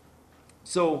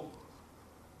 So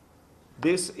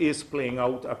this is playing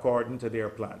out according to their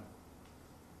plan.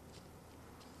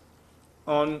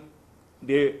 On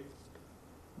the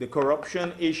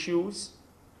corruption issues,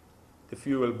 the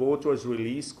fuel boat was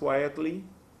released quietly.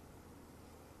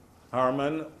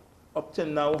 Harman, up to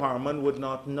now, Harman would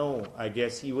not know. I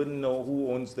guess he wouldn't know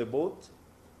who owns the boat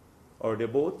or the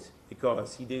boat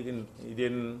because he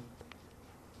didn't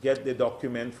get the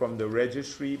document from the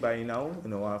registry by now,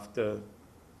 after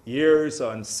years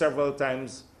and several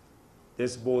times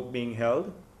this boat being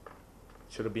held.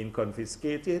 Should have been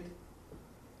confiscated,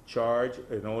 charged,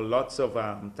 lots of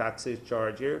taxes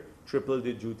charged here, triple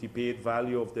the duty paid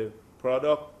value of the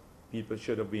product. People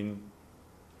should have been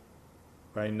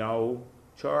by now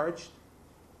charged.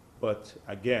 But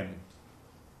again,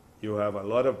 you have a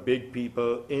lot of big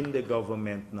people in the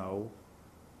government now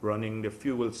running the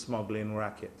fuel smuggling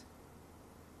racket.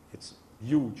 It's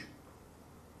huge,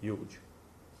 huge.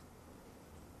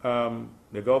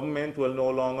 The government will no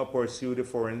longer pursue the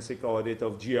forensic audit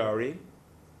of GRA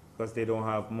because they don't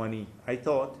have money. I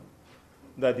thought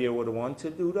that they would want to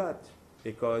do that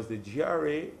because the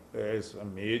GRA is a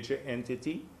major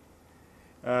entity,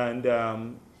 and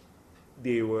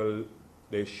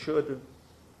they should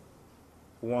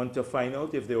want to find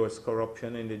out if there was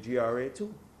corruption in the GRA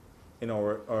too. In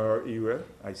our era,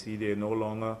 I see they're no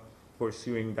longer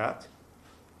pursuing that.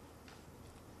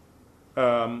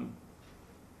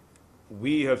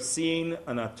 We have seen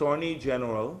an attorney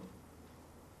general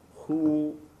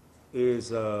who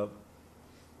is I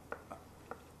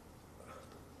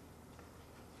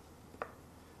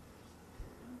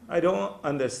don't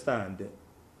understand.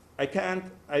 I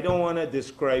don't want to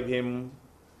describe him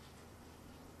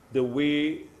the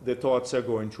way the thoughts are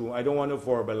going through. I don't want to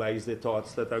verbalize the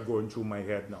thoughts that are going through my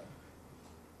head now.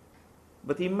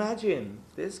 But imagine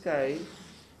this guy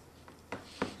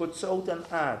puts out an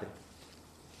ad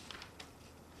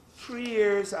 3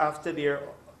 years after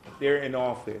they're in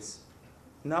office.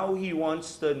 Now he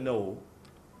wants to know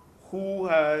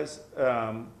who's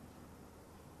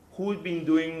been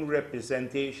doing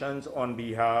representations on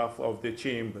behalf of the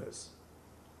chambers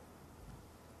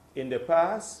in the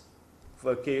past,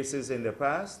 for cases in the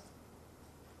past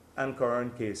and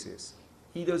current cases.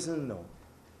 He doesn't know.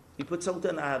 He puts out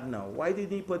an ad now. Why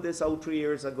did he put this out 3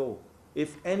 years ago?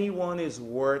 If anyone is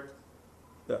worth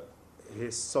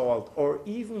his salt, or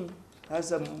even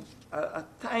has a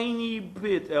tiny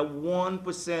bit, a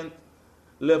 1%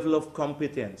 level of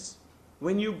competence,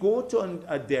 when you go to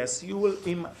a desk, you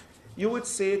would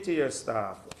say to your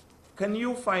staff, can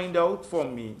you find out for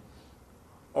me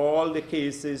all the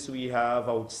cases we have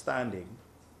outstanding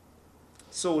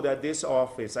so that this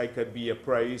office, I could be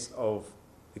apprised of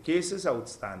the cases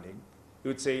outstanding? You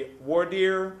would say, were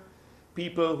there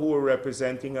people who were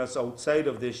representing us outside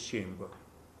of this chamber?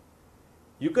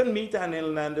 You can meet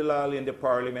Anil Nandalal in the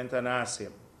parliament and ask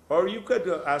him. Or you could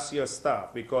ask your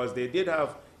staff, because they did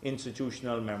have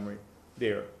institutional memory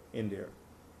in there.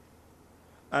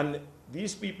 And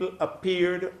these people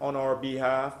appeared on our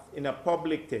behalf in a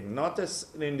public thing, not as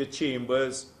in the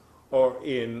chambers or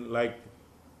in like,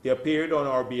 they appeared on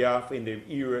our behalf in the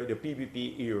era, the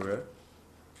PPP era,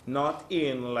 not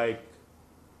in like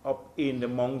up in the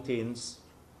mountains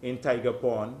in Tiger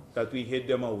Pond that we hid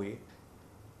them away.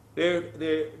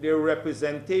 Their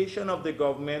representation of the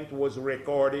government was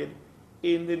recorded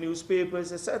in the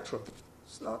newspapers, etc.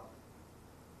 It's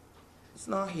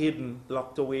not hidden,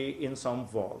 locked away in some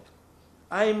vault.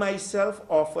 I myself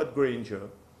offered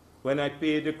Granger, when I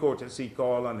paid the courtesy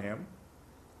call on him,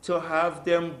 to have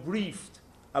them briefed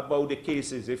about the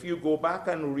cases. If you go back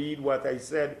and read what I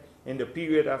said in the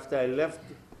period after I left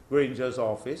Granger's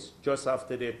office, just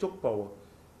after they took power,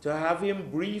 to have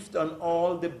him briefed on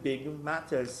all the big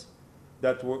matters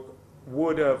that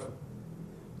would have,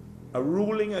 a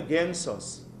ruling against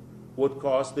us would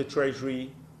cost the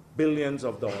Treasury billions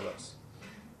of dollars.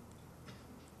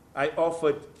 I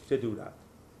offered to do that.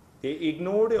 They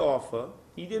ignored the offer,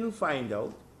 he didn't find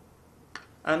out,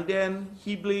 and then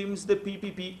he blames the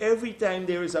PPP. Every time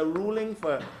there is a ruling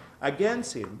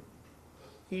against him,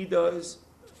 he does,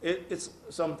 it's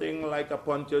something like a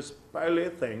Pontius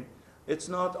Pilate thing. It's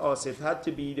not us, it had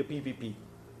to be the PPP.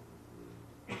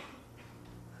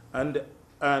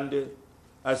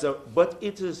 But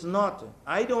it is not,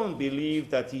 I don't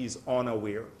believe that he's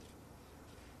unaware.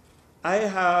 I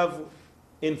have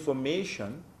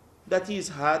information that he's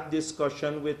had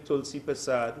discussion with Tulsi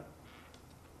Prasad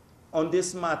on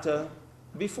this matter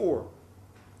before,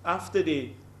 after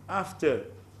the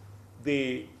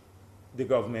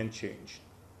government changed.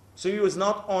 So he was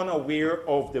not unaware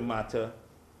of the matter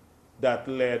that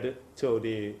led to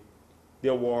the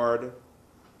award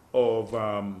of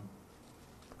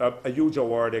a huge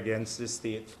award against the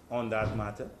state on that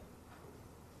matter.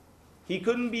 He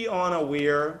couldn't be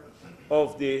unaware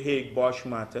of the Haig-Bosch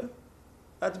matter.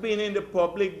 That's been in the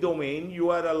public domain.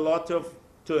 You had a lot of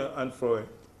to and fro.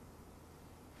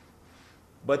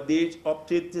 But they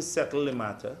opted to settle the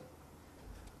matter.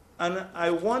 And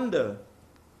I wonder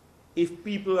if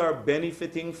people are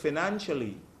benefiting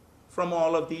financially from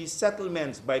all of these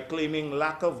settlements by claiming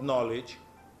lack of knowledge.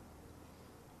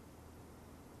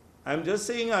 I'm just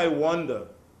saying I wonder.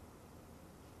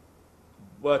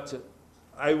 But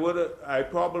I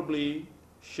probably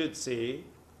should say,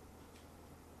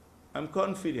 I'm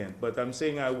confident, but I'm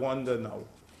saying I wonder now,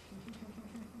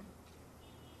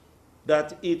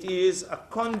 that it is a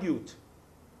conduit.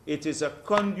 It is a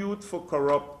conduit for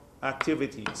corrupt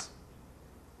activities,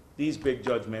 these big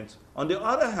judgments. On the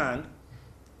other hand,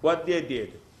 what they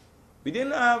did, we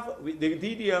didn't have the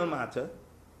DDL matter,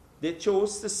 they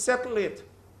chose to settle it.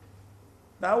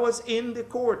 That was in the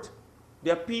court.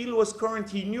 The appeal was current,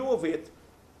 he knew of it,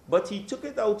 but he took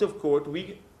it out of court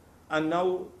and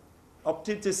now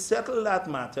opted to settle that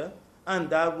matter, and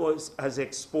that has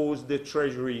exposed the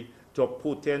Treasury to a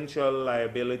potential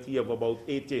liability of about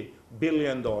 $80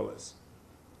 billion.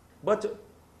 But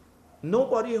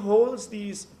nobody holds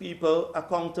these people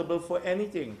accountable for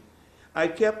anything. I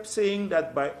kept saying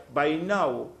that by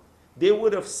now, they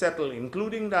would have settled,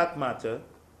 including that matter,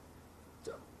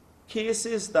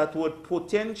 cases that would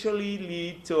potentially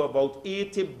lead to about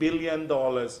 $80 billion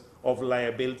of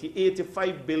liability,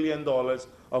 $85 billion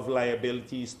of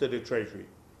liabilities to the Treasury,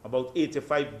 about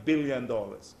 $85 billion.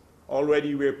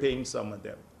 Already we're paying some of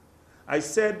them. I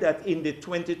said that in the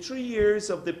 23 years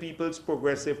of the People's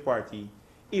Progressive Party,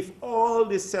 if all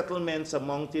the settlements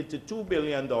amounted to $2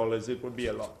 billion, it would be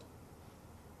a lot.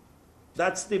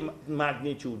 That's the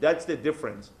magnitude, that's the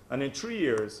difference. And in 3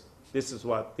 years, this is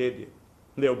what they did.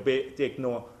 They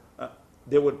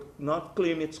would not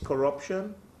claim it's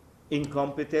corruption,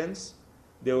 incompetence.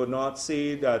 They would not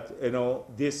say that,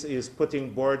 this is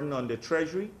putting burden on the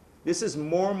Treasury. This is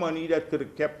more money that could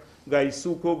have kept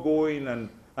Gaisuko going and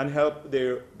helped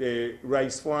the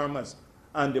rice farmers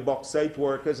and the bauxite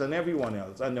workers and everyone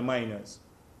else and the miners.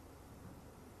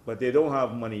 But they don't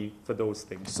have money for those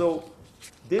things. So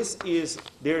there's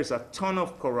a ton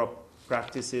of corrupt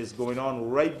practices going on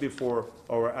right before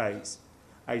our eyes.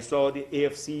 I saw the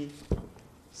AFC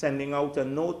sending out a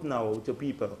note now to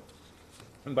people.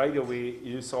 And by the way,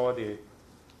 you saw the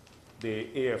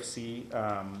AFC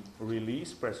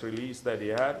press release that they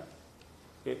had.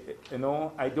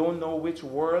 I don't know which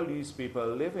world these people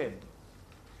live in.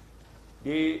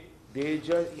 They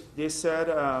said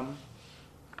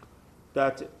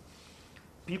that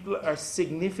people are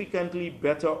significantly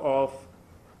better off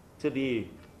today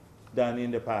than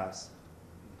in the past.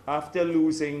 After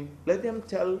losing, let them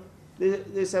tell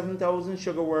the 7,000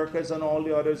 sugar workers and all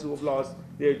the others who have lost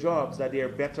their jobs that they are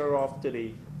better off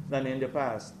today than in the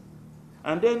past.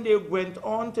 And then they went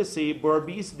on to say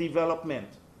Berbice development,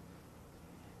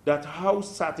 that how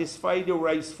satisfied the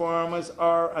rice farmers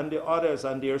are and the others,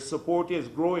 and their support is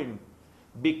growing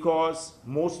because,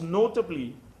 most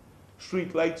notably,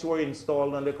 street lights were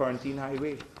installed on the quarantine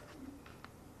highway.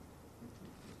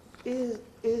 Is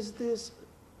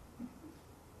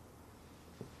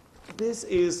this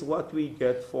is what we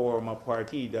get from a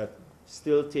party that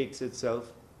still takes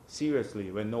itself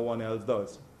seriously when no one else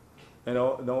does. You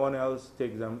know, no one else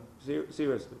takes them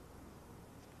seriously.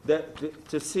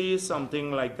 To say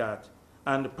something like that,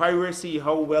 and piracy,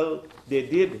 how well they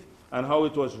did, and how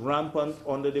it was rampant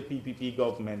under the PPP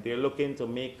government. They're looking to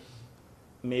make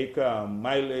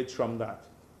mileage from that,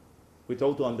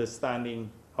 without understanding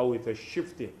how it has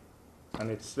shifted, and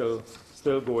it's still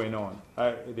going on.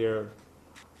 I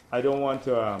don't want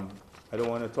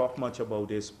to talk much about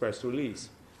this press release,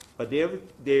 but they're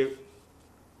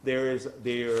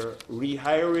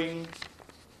rehiring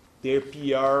their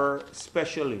PR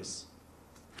specialists.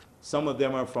 Some of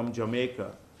them are from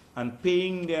Jamaica, and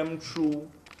paying them through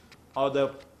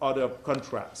other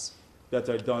contracts that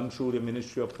are done through the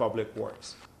Ministry of Public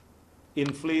Works,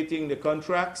 inflating the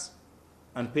contracts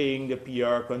and paying the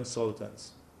PR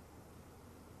consultants.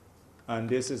 And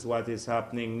this is what is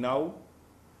happening now.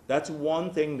 That's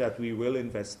one thing that we will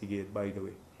investigate, by the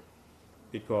way,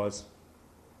 because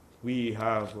we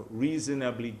have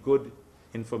reasonably good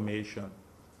information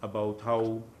about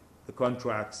how the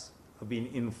contracts have been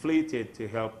inflated to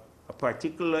help a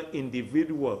particular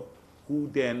individual who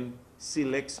then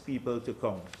selects people to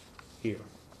come here.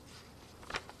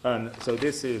 And so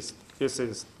this is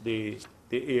the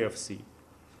AFC.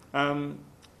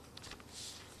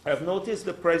 I've noticed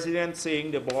the president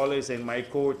saying the ball is in my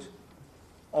court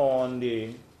on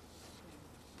the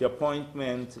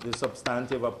appointment, the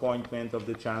substantive appointment of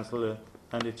the Chancellor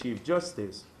and the Chief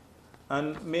Justice.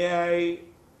 And may I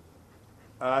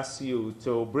ask you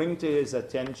to bring to his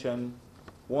attention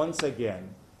once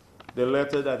again the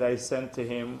letter that I sent to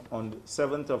him on the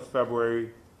 7th of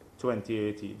February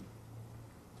 2018.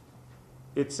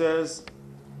 It says,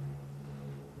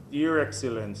 Dear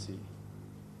Excellency,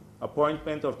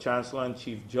 appointment of Chancellor and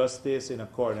Chief Justice in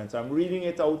accordance. I'm reading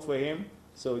it out for him,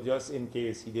 so just in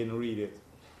case he didn't read it.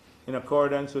 In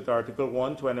accordance with Article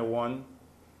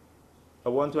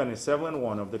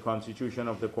 127.1 of the Constitution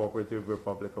of the Cooperative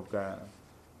Republic of Guyana.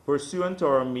 Pursuant to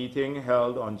our meeting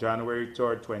held on January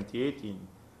 3rd, 2018,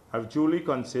 I've duly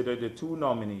considered the two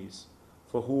nominees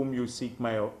for whom you seek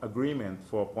my agreement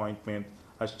for appointment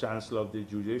as Chancellor of the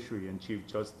Judiciary and Chief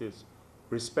Justice,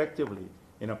 respectively,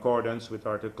 in accordance with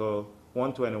Article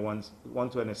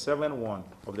 127.1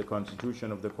 of the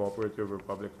Constitution of the Cooperative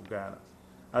Republic of Guyana.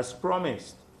 As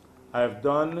promised, I have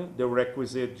done the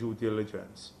requisite due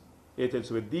diligence. It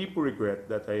is with deep regret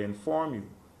that I inform you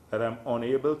that I am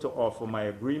unable to offer my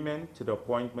agreement to the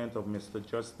appointment of Mr.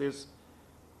 Justice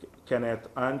Kenneth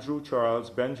Andrew Charles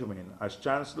Benjamin as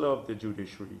Chancellor of the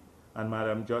Judiciary and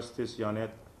Madam Justice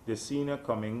Yonette Desina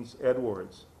Cummings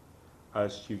Edwards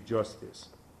as Chief Justice.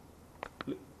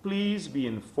 Please be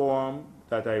informed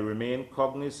that I remain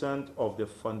cognizant of the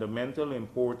fundamental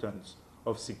importance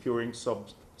of securing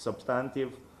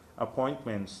substantive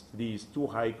appointments to these two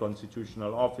high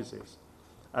constitutional offices.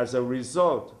 As a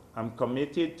result, I'm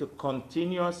committed to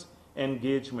continuous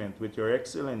engagement with Your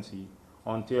Excellency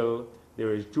until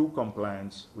there is due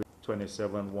compliance with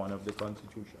 27.1 of the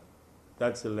Constitution.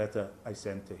 That's the letter I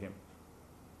sent to him,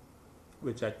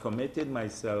 which I committed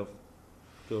myself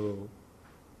to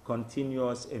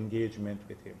continuous engagement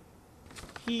with him.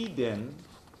 He then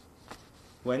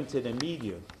went to the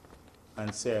media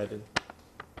and said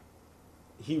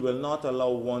he will not allow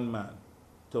one man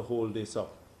to hold this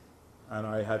up. And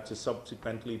I had to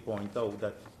subsequently point out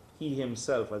that he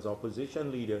himself, as opposition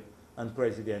leader and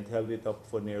president, held it up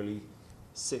for nearly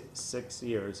six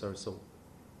years or so.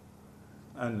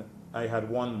 And I had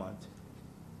 1 month.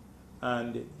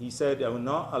 And he said I would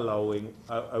not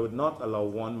allow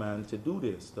one man to do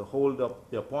this, to hold up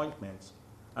the appointments.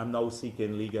 I'm now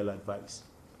seeking legal advice.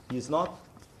 He's not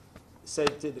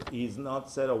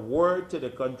said a word to the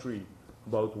country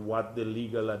about what the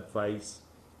legal advice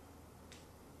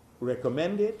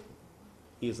recommended.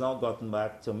 He's not gotten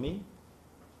back to me.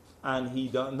 And he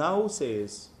now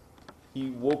says, he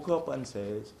woke up and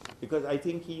says, because I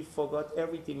think he forgot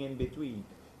everything in between.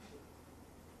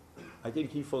 I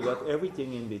think he forgot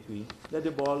everything in between, that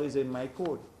the ball is in my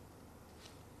court.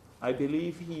 I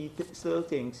believe he still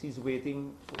thinks he's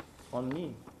waiting on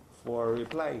me for a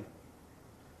reply.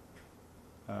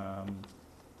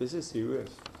 This is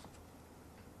serious.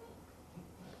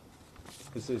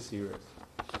 This is serious.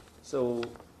 So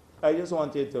I just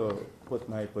wanted to put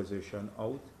my position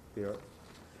out there,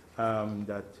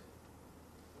 that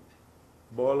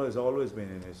ball has always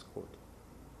been in his court.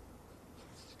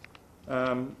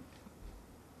 I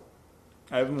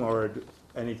haven't heard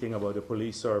anything about the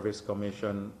Police Service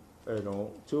Commission,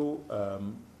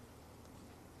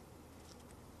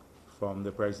 from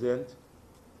the President.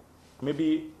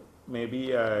 Maybe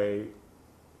I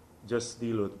just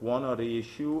deal with one other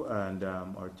issue and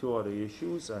or two other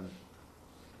issues, and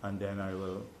then I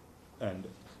will end.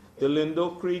 The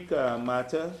Lindo Creek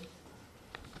matter.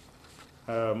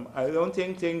 I don't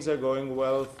think things are going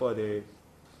well for the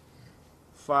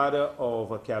father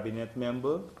of a cabinet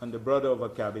member and the brother of a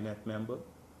cabinet member,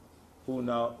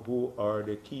 who are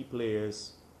the key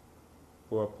players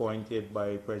who are appointed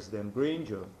by President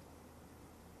Granger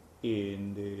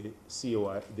in the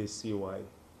COI.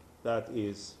 That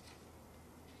is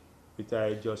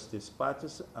retired Justice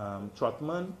Patterson,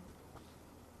 Trotman,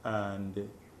 and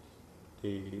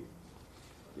the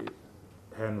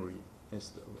Henry.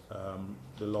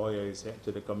 The lawyer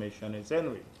to the commission is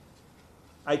Henry.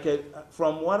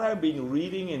 From what I've been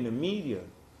reading in the media,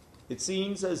 it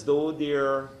seems as though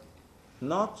they're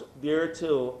not there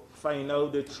to find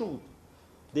out the truth.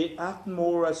 They act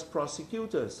more as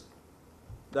prosecutors.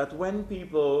 That when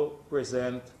people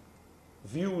present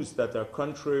views that are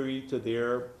contrary to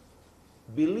their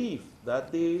belief,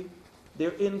 that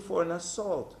they're in for an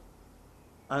assault,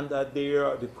 and that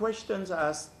the questions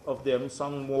asked of them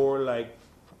sound more like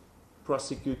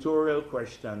prosecutorial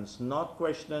questions, not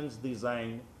questions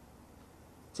designed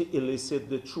to elicit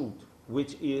the truth,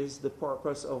 which is the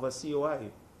purpose of a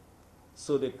COI.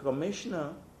 So the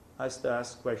commissioner has to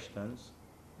ask questions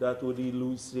that would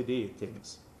elucidate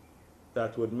things,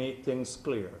 that would make things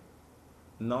clear,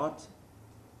 not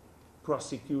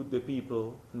prosecute the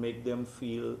people, make them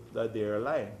feel that they're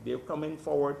lying. They're coming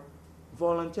forward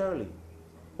voluntarily,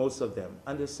 most of them.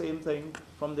 And the same thing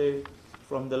from the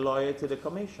lawyer to the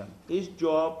commission. His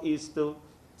job is to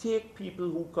take people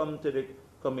who come to the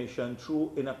commission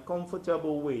through in a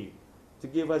comfortable way, to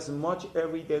give as much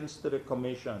evidence to the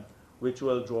commission which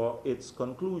will draw its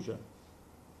conclusion.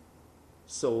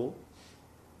 So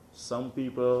some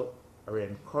people are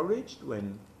encouraged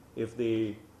if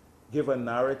they give a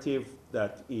narrative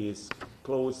that is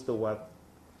close to what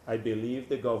I believe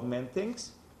the government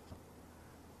thinks,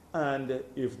 and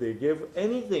if they give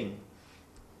anything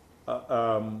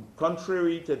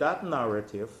contrary to that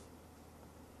narrative,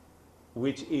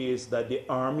 which is that the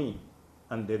army,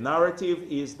 and the narrative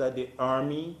is that the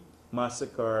army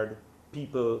massacred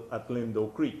people at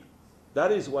Lindo Creek.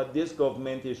 That is what this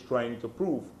government is trying to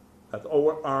prove, that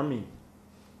our army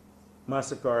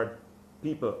massacred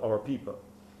our people,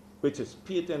 which is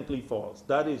patently false.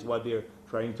 That is what they're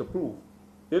trying to prove.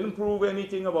 They didn't prove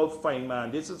anything about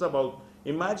Feynman. This is about,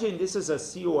 imagine this is a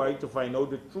COI to find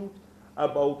out the truth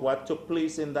about what took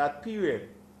place in that period.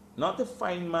 Not the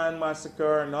Feynman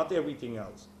massacre, not everything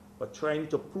else, but trying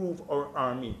to prove our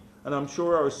army. And I'm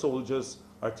sure our soldiers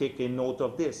are taking note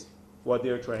of this, what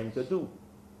they're trying to do.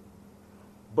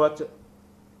 But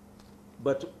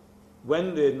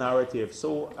when the narrative,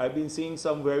 so I've been seeing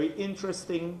some very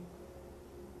interesting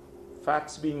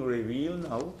facts being revealed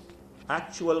now,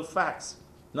 actual facts,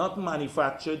 not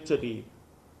manufactured today,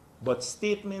 but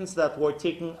statements that were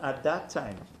taken at that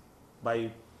time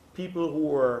by people who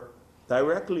were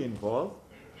directly involved.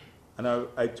 And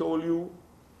I told you,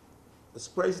 as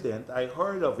president, I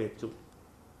heard of it too,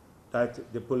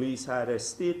 that the police had a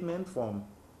statement from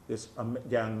this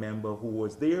gang member who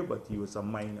was there, but he was a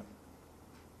minor.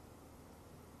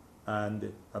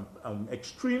 And I'm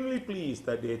extremely pleased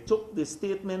that they took the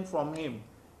statement from him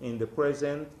in the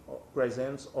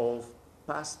presence of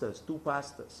pastors, 2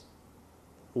 pastors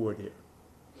who were there.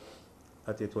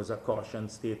 That it was a caution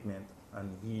statement,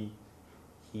 and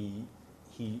he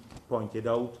pointed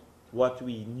out what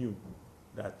we knew,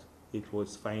 that it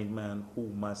was Feynman who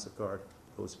massacred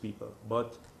those people.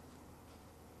 But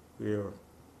we're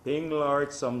paying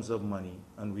large sums of money,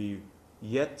 and we've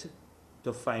yet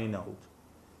to find out.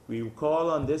 We call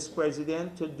on this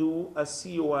president to do a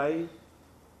COI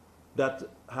that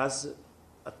has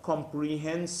a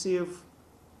comprehensive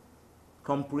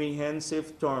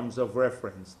terms of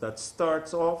reference, that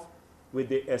starts off with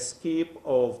the escape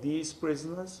of these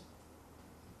prisoners,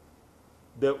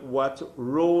 what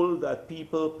role that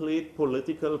people played,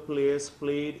 political players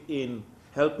played in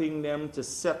helping them to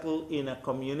settle in a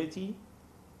community,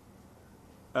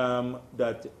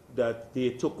 that they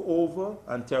took over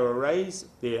and terrorized,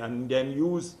 and then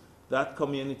used that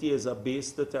community as a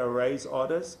base to terrorize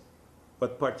others,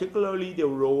 but particularly the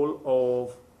role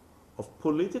of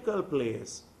political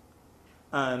players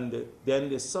and then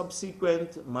the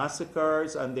subsequent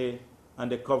massacres and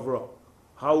the cover-up,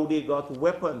 how they got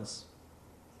weapons.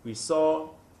 We saw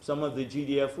some of the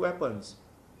GDF weapons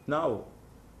now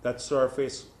that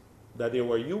surfaced that they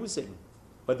were using,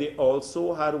 but they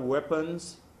also had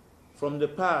weapons from the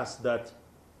past that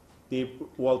the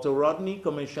Walter Rodney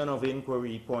Commission of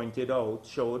Inquiry pointed out,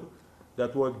 showed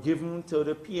that were given to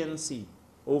the PNC,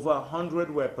 over 100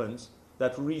 weapons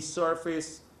that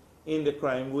resurfaced in the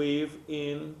crime wave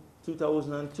in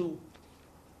 2002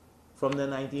 from the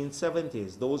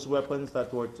 1970s. Those weapons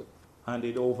that were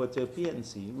handed over to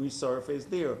PNC resurfaced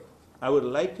there. I would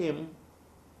like him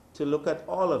to look at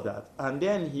all of that. And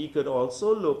then he could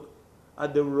also look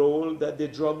at the role that the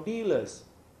drug dealers,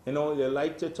 you know, they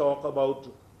like to talk about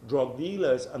drug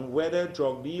dealers and whether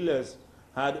drug dealers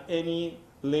had any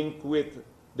link with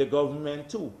the government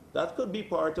too. That could be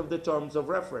part of the terms of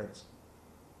reference.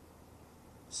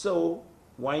 So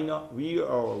why not? We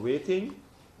are waiting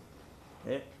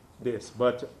this,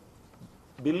 but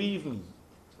believe me,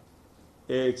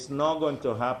 it's not going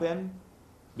to happen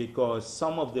because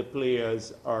some of the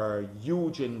players are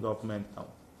huge in government now.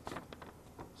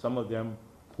 Some of them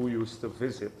who used to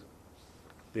visit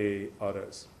the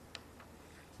others.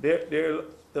 The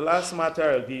last matter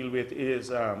I'll deal with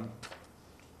is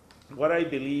what I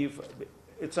believe,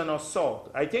 it's an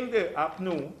assault. I think the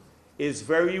APNU is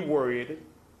very worried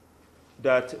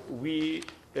that we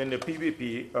in the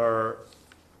PPP are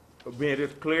made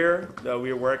it clear that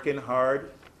we're working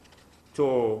hard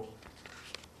to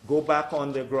go back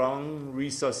on the ground,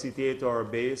 resuscitate our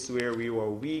base where we were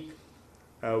weak.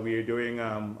 We're doing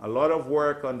a lot of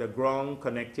work on the ground,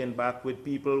 connecting back with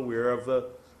people wherever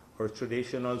our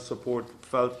traditional support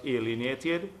felt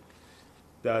alienated,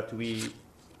 that we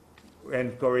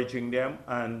encouraging them,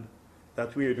 and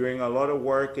that we are doing a lot of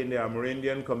work in the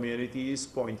Amerindian communities,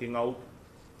 pointing out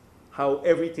how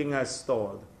everything has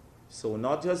stalled. So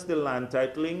not just the land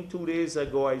titling. 2 days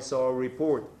ago I saw a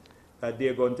report that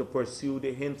they're going to pursue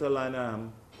the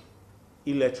hinterland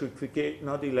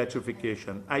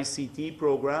ICT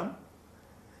program,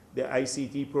 the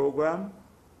ICT program,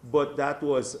 but that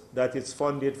is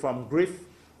funded from GRIF.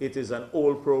 It is an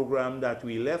old program that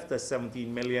we left, a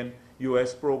 17 million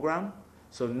US program.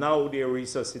 So now they're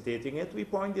resuscitating it. We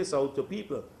point this out to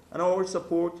people. And our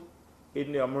support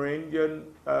in the Amerindian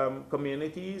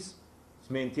communities is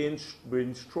maintained,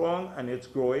 been strong, and it's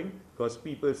growing because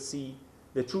people see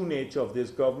the true nature of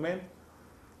this government.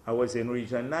 I was in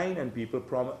Region 9 and people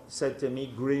said to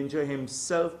me, Granger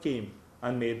himself came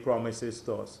and made promises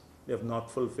to us. They have not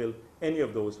fulfilled any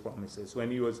of those promises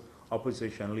when he was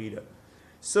opposition leader.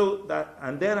 So that,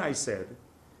 and then I said,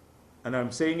 and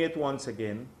I'm saying it once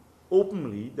again,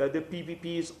 openly, that the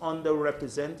PPP is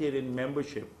underrepresented in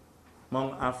membership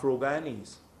among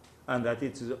Afro-Guyanese, and that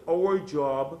it is our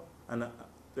job and,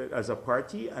 as a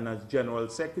party and as General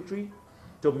Secretary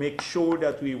to make sure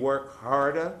that we work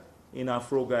harder in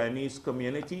Afro-Guyanese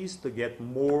communities to get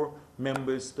more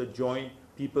members to join,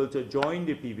 people to join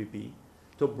the PPP,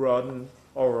 to broaden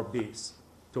our base,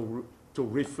 to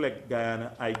reflect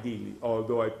Guyana ideally.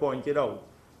 Although I pointed out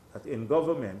that in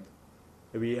government,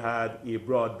 we had a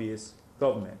broad-based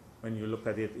government. When you look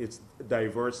at it, it's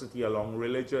diversity along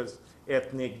religious,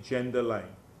 ethnic, gender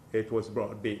line. It was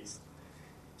broad-based.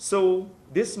 So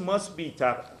this must be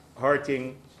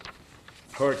hurting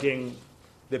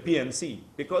the PNC,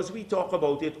 because we talk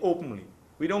about it openly.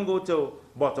 We don't go to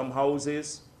bottom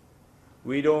houses.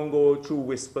 We don't go through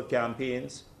whisper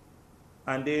campaigns.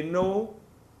 And they know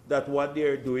that what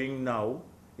they're doing now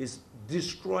is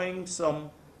destroying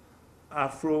some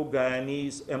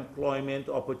Afro-Guyanese employment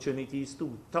opportunities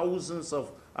too. Thousands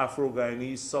of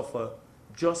Afro-Guyanese suffer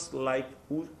just like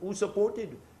who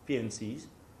supported PNCs,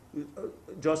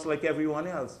 just like everyone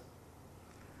else.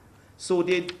 So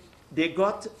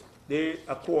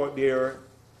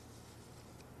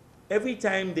every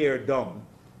time they're done,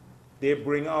 they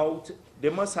bring out, they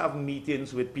must have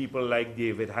meetings with people like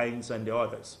David Hines and the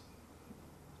others.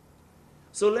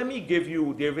 So let me give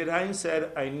you, David Hines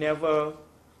said, I never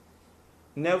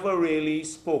really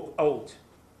spoke out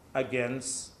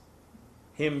against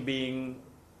him being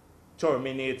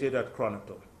terminated at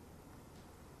Chronicle.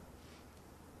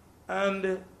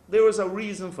 And there was a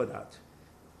reason for that.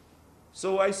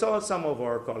 So I saw some of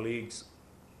our colleagues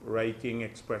writing,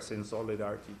 expressing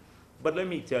solidarity. But let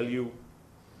me tell you,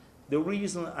 the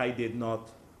reason I did not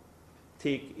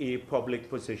take a public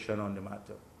position on the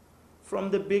matter. From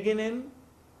the beginning,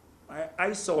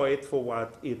 I saw it for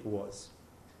what it was.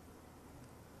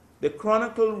 The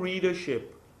Chronicle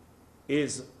readership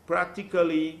is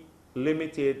practically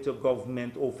limited to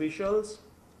government officials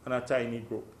and a tiny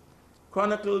group.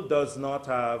 Chronicle does not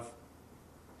have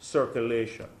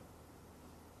circulation.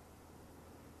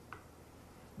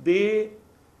 I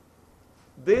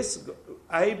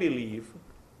believe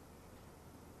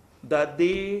that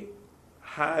the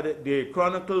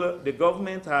Chronicle, the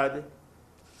government had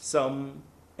some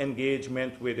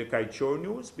engagement with the Kaichor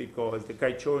News, because the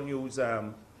Kaichor News,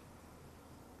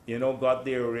 got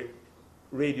their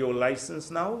radio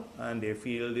license now, and they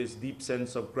feel this deep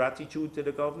sense of gratitude to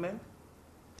the government.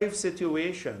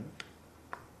 Situation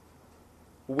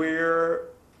where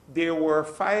they were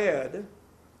fired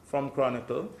from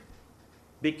Chronicle,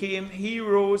 became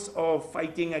heroes of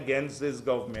fighting against this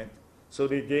government. So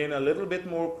they gain a little bit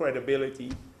more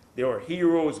credibility. They are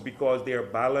heroes because they're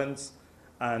balanced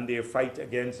and they fight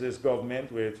against this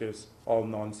government, which is all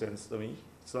nonsense to me.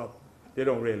 So they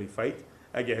don't really fight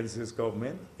against this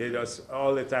government. They just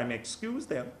all the time excuse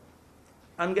them.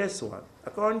 And guess what?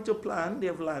 According to plan,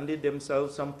 they've landed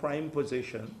themselves some prime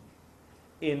position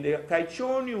in the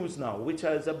Kaichor News now, which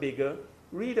has a bigger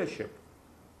readership,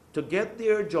 to get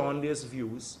their jaundiced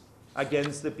views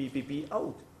against the PPP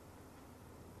out.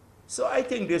 So I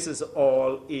think this is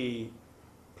all a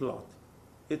plot.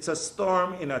 It's a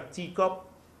storm in a teacup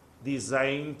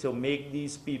designed to make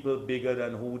these people bigger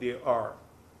than who they are.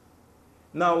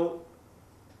 Now,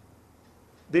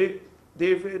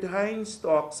 David Hines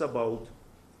talks about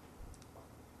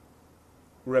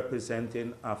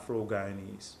representing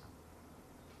Afro-Guyanese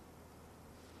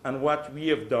and what we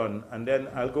have done, and then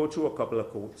I'll go through a couple of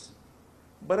quotes.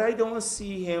 But I don't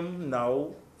see him now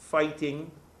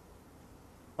fighting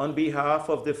on behalf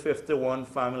of the 51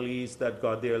 families that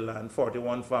got their land,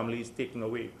 41 families taken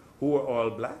away, who were all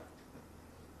black.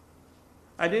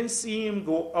 I didn't see him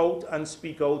go out and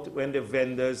speak out when the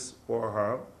vendors were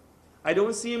harmed. I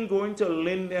don't see him going to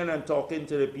Linden and talking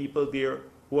to the people there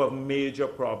who have major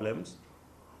problems,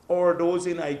 or those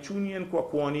in Ituni and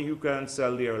Kwakwani who can't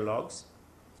sell their logs.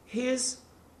 His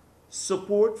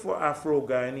support for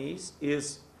Afro-Guyanese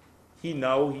is he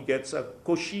gets a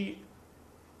cushy,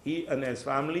 he and his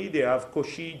family, they have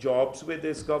cushy jobs with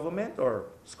this government or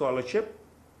scholarship,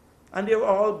 and they're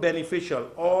all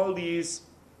beneficial. All these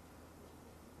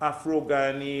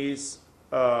Afro-Guyanese,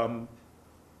 the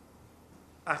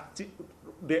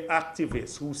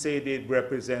activists who say they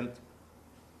represent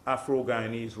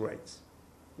Afro-Guyanese rights.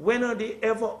 When are they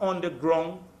ever on the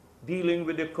ground dealing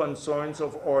with the concerns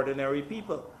of ordinary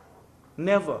people?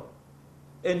 Never.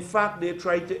 In fact, they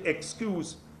try to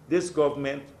excuse this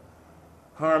government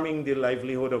harming the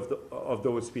livelihood of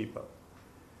those people.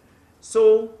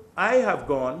 So I have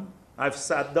I've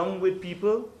sat down with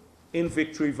people in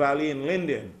Victory Valley in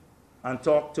Linden and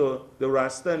talked to the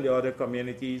Rasta and the other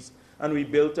communities, and we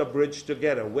built a bridge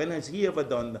together. When has he ever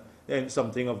done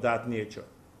something of that nature?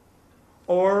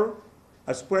 Or,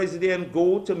 as president,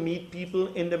 go to meet people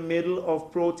in the middle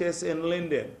of protests in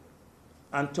Linden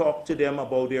and talk to them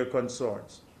about their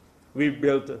concerns. We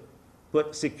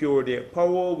secured their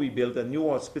power, we built a new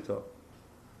hospital.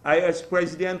 I, as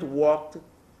president, walked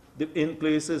in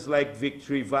places like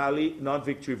Victory Valley, not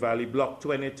Victory Valley, Block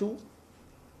 22,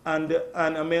 and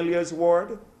Amelia's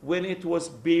ward, when it was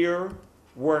bare,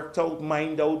 worked out,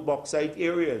 mined out bauxite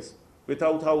areas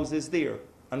without houses there.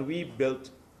 And we built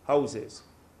houses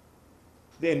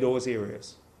in those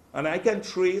areas. And I can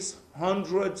trace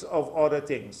hundreds of other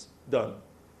things done.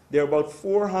 There are about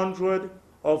 400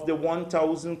 of the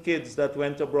 1,000 kids that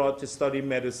went abroad to study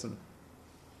medicine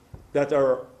that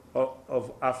are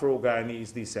of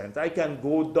Afro-Guyanese descent. I can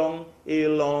go down a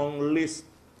long list.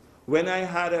 When I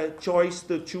had a choice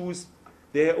to choose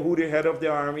who the head of the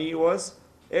army was,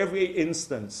 every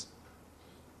instance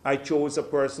I chose a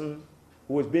person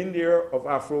who has been there of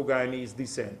Afro-Guyanese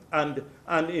descent, and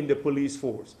in the police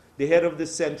force, the head of the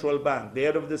central bank, the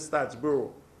head of the stats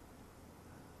bureau.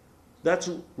 That's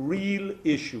real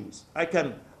issues. I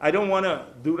don't want to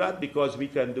do that because we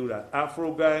can do that.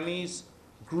 Afro-Guyanese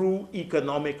grew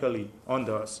economically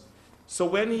under us. So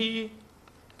when he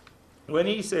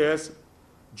says,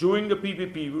 during the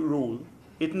PPP rule,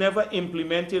 it never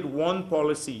implemented one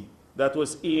policy that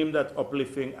was aimed at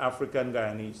uplifting African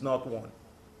Guyanese, not one.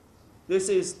 This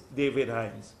is David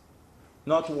Hines.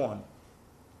 Not one,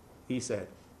 he said.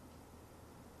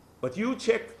 But you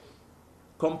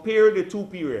compare the two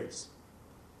periods,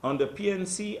 on the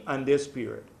PNC and this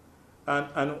period,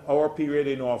 and our period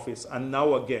in office, and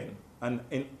now again. And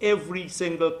in every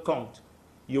single count,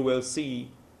 you will see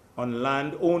on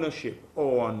land ownership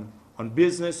or on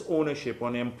business ownership,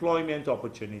 on employment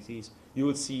opportunities, you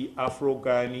will see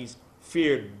Afro-Guyanese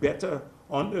fared better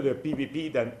under the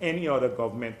PPP than any other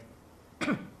government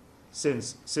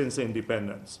since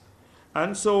independence.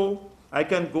 And so I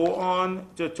can go on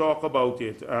to talk about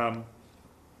it.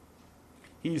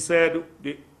 He said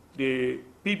the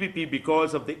PPP,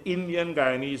 because of the Indian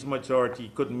Guyanese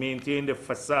majority, could maintain the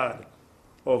facade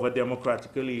of a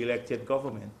democratically elected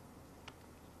government.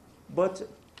 But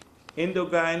in the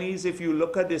Guyanese, if you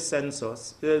look at the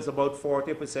census, there's about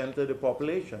 40% of the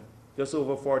population, just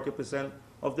over 40%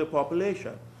 of the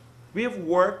population. We have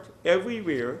worked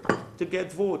everywhere to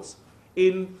get votes.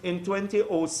 In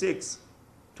 2006,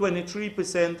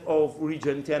 23% of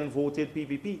Region 10 voted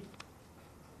PPP.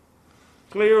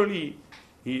 Clearly,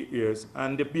 he is.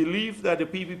 And the belief that the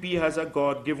PPP has a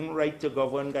God-given right to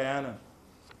govern Guyana.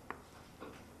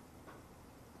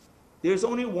 There's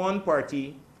only one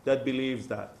party that believes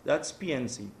that. That's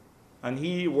PNC. And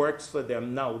he works for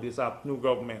them now, this new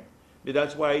government. But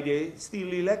that's why they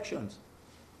steal elections.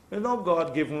 There's no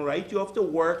God-given right. You have to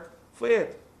work for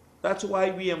it. That's why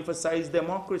we emphasize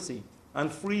democracy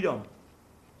and freedom,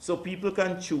 so people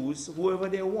can choose whoever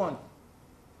they want.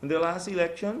 In the last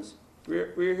elections,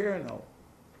 we're here now.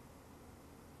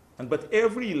 But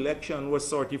every election was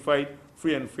certified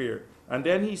free and fair. And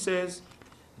then he says,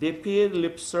 they paid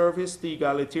lip service to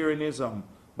egalitarianism,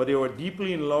 but they were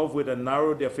deeply in love with a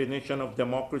narrow definition of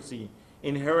democracy,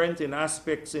 inherent in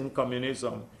aspects in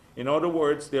communism. In other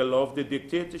words, they loved the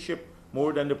dictatorship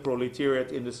more than the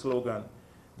proletariat in the slogan,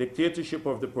 dictatorship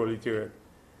of the proletariat.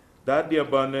 That they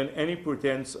abandoned any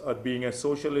pretense of being a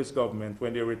socialist government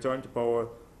when they returned to power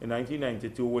in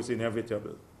 1992 was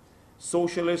inevitable.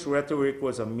 Socialist rhetoric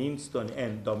was a means to an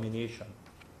end, domination,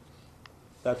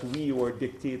 that we were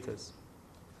dictators.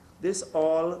 This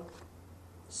all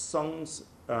songs,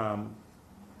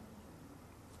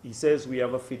 he says we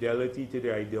have a fidelity to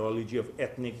the ideology of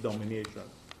ethnic domination.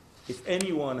 If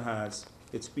anyone has,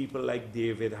 it's people like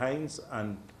David Hines,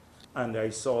 and I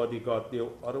saw they got the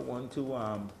other one too,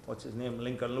 what's his name,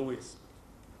 Lincoln Lewis,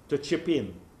 to chip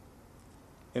in.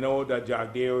 You know that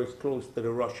Jagdeo is close to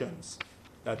the Russians.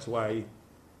 That's why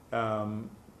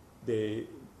the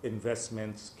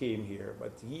investments came here.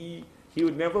 But he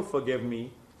would never forgive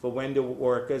me for when the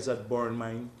workers at Burn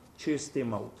Mine chased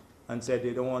him out and said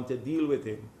they don't want to deal with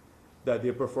him, that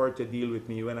they prefer to deal with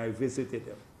me when I visited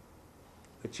them.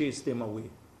 I chased him away.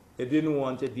 They didn't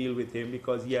want to deal with him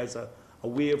because he has a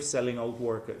way of selling out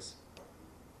workers,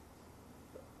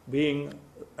 being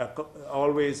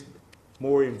always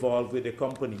more involved with the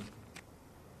company.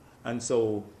 And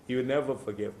so he would never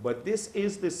forgive. But this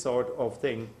is the sort of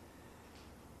thing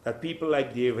that people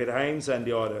like David Hines and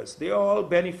the others, they all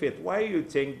benefit. Why you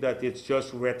think that it's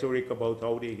just rhetoric about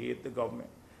how they hate the government?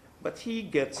 But he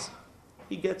gets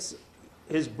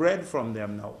his bread from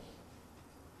them now.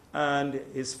 And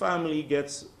his family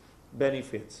gets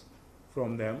benefits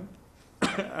from them.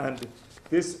 And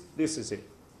this is it.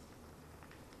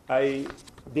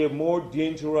 They're more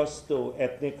dangerous to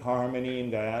ethnic harmony in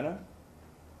Guyana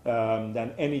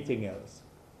than anything else.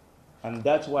 And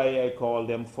that's why I call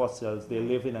them fossils. They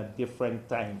live in a different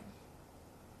time.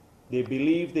 They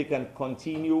believe they can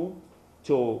continue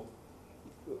to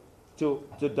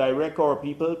direct our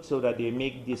people so that they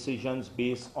make decisions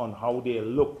based on how they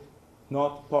look,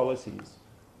 not policies.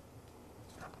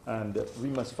 And we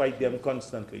must fight them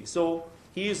constantly. So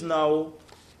he is now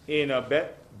in a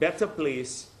better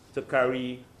place to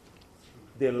carry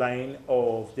the line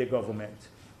of the government.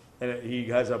 And he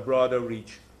has a broader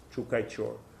reach through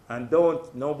Kaichor. And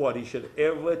nobody should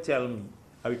ever tell me,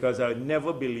 because I would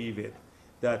never believe it,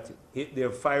 that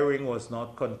their firing was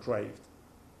not contrived.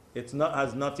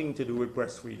 Has nothing to do with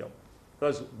press freedom.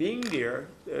 Because being there,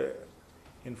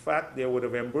 in fact, they would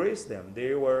have embraced them.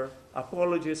 They were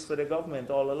apologists for the government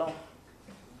all along.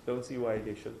 Don't see why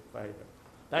they should fire them.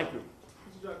 Thank you.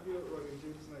 Mr. Jagdeo,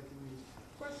 James 19 News.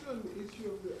 Question on the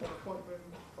issue of the appointment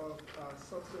of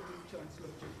substitute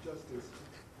Chancellor Chief Justice.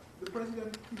 The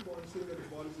President keeps on saying that the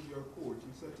ball is in your court.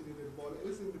 You said today that the ball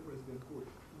is in the President's court.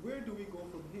 Where do we go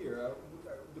from here?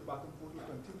 The back and forth will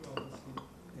continue, obviously.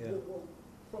 Yeah.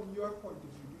 From your point of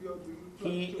view, do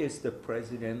you he is the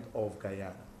President of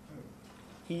Guyana.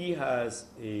 He has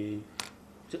to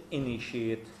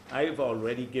initiate. I've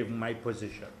already given my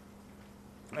position.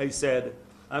 I said,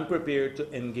 I'm prepared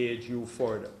to engage you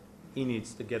further. He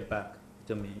needs to get back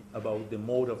to me about the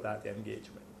mode of that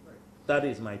engagement. Right. That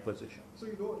is my position. So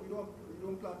you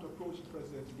don't plan to approach the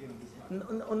President again on this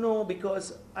matter? No,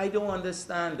 because I don't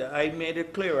understand. I made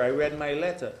it clear. I read my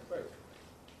letter. Right.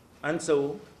 And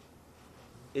so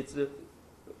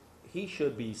he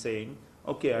should be saying,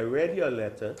 okay, I read your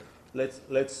letter.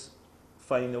 Let's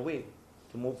find a way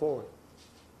to move forward,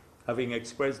 having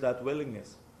expressed that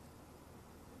willingness.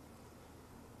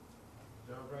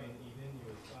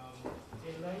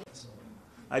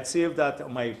 I'd save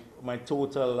that my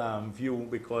total view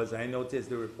because I noticed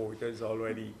the reporters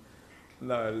already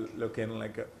looking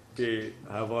like they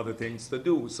have other things to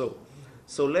do. So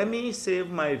let me save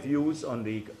my views on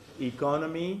the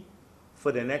economy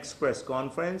for the next press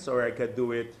conference, or I could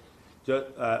do it just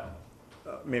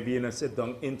maybe in a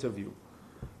sit-down interview.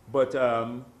 But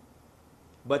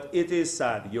it is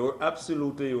sad. You're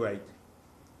absolutely right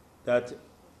that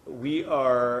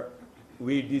we're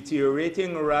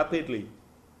deteriorating rapidly,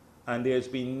 and there's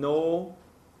been no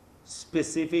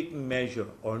specific measure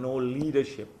or no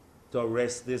leadership to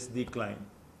arrest this decline.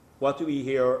 What we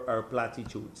hear are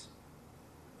platitudes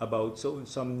about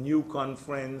some new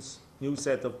conference, new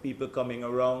set of people coming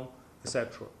around,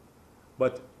 etc.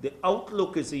 But the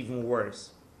outlook is even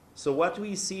worse. So what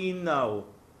we see now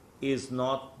is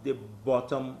not the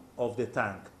bottom of the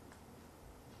tank.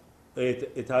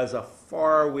 It has a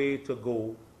far way to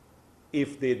go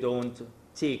if they don't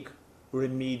take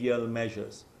remedial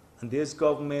measures. And this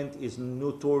government is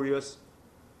notorious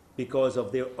because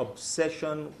of their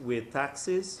obsession with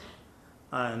taxes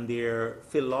and their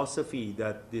philosophy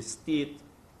that the state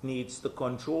needs to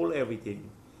control everything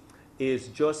is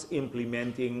just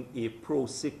implementing a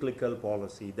pro-cyclical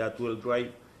policy that will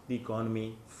drive the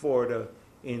economy further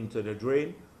into the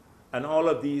drain. And all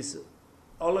of these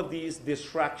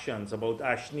distractions about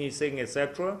Ashnesing,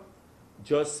 etc.,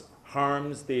 just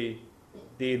harms the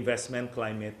investment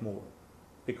climate more.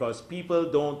 Because people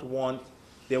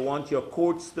they want your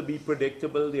courts to be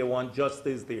predictable, they want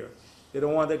justice there. They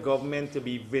don't want the government to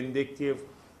be vindictive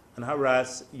and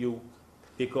harass you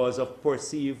because of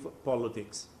perceived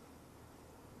politics.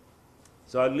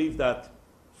 So I'll leave that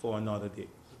for another day.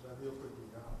 So that real quickly,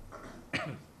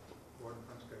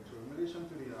 so in relation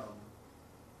to the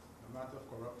matter of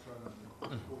corruption and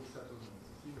the court settlements,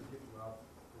 it seems as if you have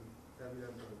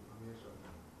evidence or information.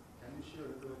 Can you share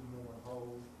a little bit more on how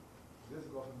this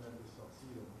government is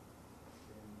succeeding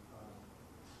in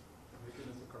making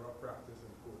this a corrupt practice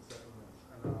in court settlements?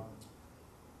 And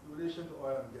in relation to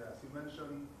oil and gas, you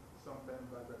mentioned sometime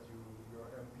back that your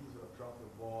MPs would have dropped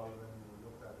the ball when you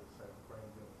looked at the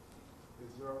cybercrime bill.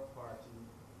 Is your party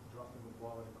dropping the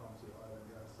ball when it comes to the oil and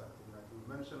gas sector? Like you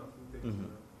mentioned a few things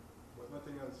there, but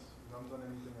nothing else. You haven't done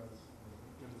anything else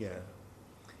in the sector.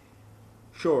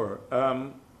 Sure.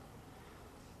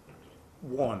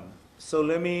 One. So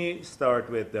let me start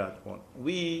with that one.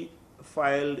 We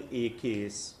filed a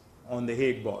case on the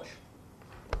Hague Bosch.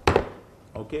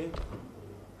 Okay?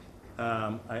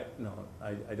 I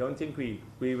don't think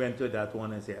we went to that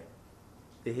one as yet.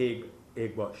 The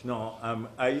Hague Bosch. No,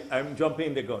 I'm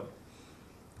jumping the gun.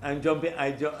 I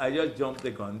just jumped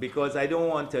the gun because I don't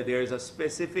want to. There's a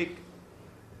specific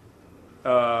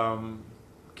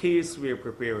case we're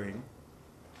preparing,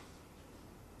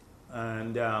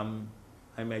 and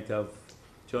I might have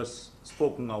just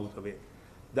spoken out of it.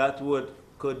 That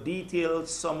could detail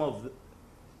some of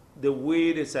the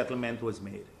way the settlement was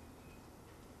made.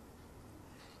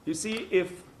 You see,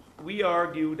 if we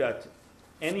argue that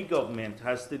any government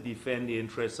has to defend the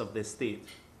interests of the state,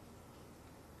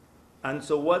 and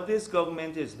so what this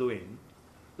government is doing,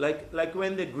 like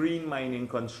when the green mining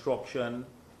construction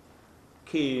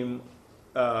came,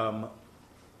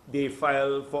 they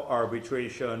filed for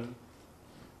arbitration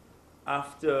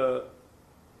after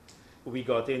we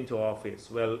got into office.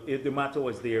 Well, the matter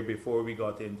was there before we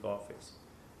got into office.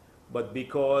 But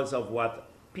because of what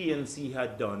PNC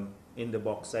had done in the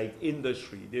bauxite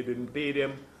industry, they didn't pay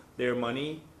them their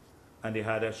money, and they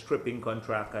had a stripping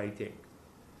contract, I think.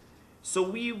 So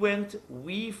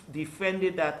we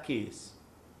defended that case.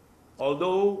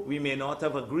 Although we may not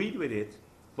have agreed with it,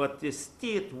 but the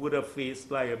state would have faced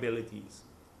liabilities.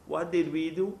 What did we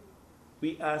do?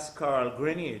 We asked Carl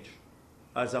Greenidge,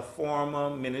 as a former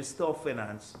Minister of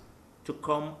Finance, to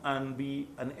come and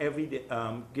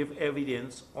give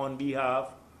evidence on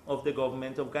behalf of the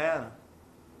government of Guyana.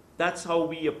 That's how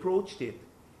we approached it,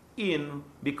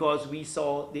 because we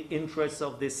saw the interests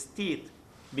of the state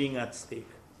being at stake.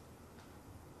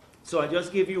 So I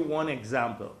just give you one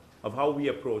example of how we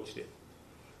approached it.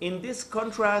 In this,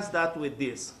 contrast that with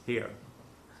this here.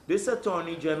 This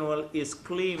Attorney General is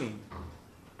claiming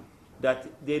that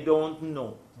they don't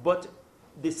know. But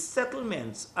the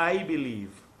settlements, I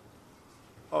believe,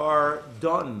 are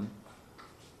done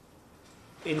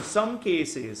in some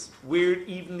cases where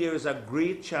even there is a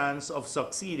great chance of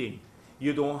succeeding.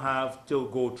 You don't have to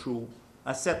go through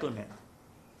a settlement.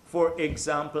 For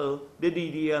example, the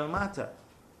DDL matter.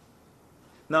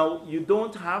 Now, you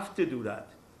don't have to do that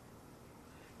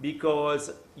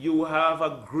because you have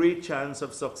a great chance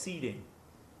of succeeding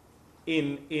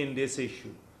in this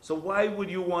issue. So why would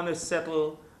you want to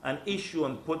settle and issue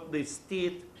and put the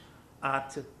state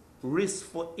at risk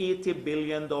for $80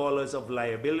 billion of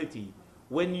liability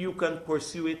when you can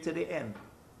pursue it to the end?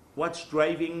 What's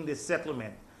driving the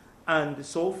settlement? And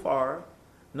so far,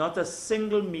 not a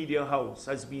single media house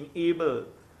has been able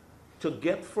to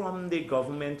get from the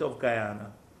government of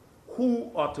Guyana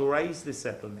who authorized the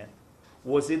settlement.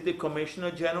 Was it the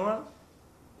Commissioner General?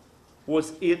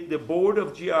 Was it the Board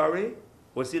of GRA?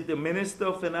 Was it the Minister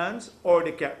of Finance? Or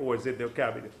was it the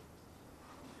Cabinet?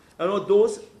 I know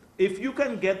those, if you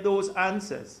can get those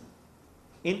answers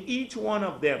in each one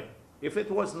of them, if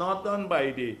it was not done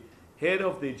by the head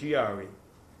of the GRA,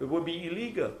 it would be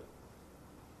illegal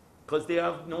because they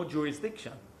have no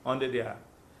jurisdiction under the act.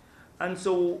 And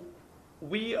so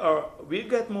we'll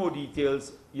get more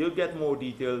details. You'll get more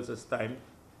details as time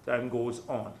goes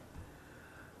on.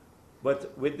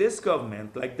 But with this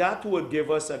government, like that would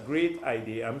give us a great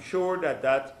idea. I'm sure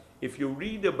that if you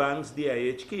read the bank's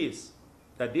DIH case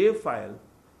that they filed,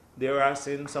 they're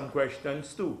asking some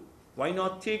questions too. Why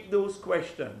not take those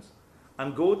questions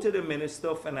and go to the Minister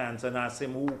of Finance and ask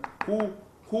him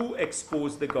who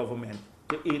exposed the government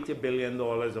to $80 billion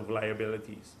of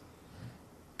liabilities?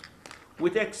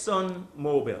 With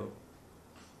ExxonMobil,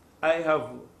 I have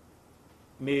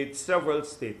made several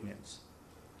statements.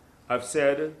 I've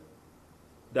said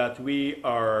that we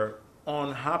are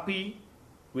unhappy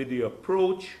with the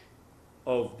approach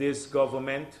of this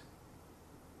government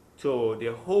to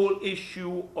the whole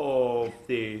issue of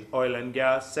the oil and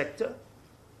gas sector.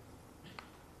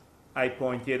 I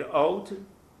pointed out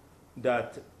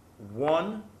that,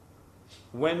 one,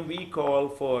 when we call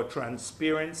for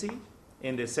transparency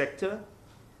in the sector,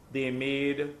 they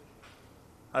made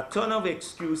a ton of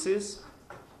excuses,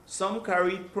 some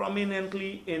carried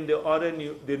prominently in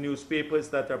the newspapers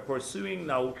that are pursuing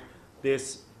now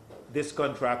this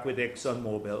contract with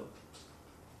ExxonMobil,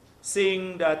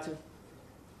 saying that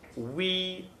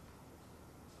we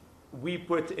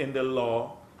put in the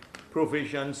law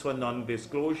provisions for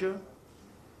non-disclosure.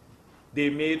 They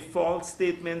made false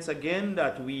statements again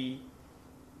that we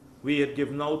had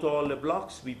given out all the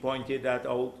blocks. We pointed that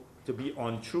out to be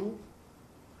untrue.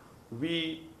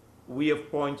 We have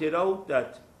pointed out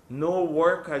that no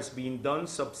work has been done,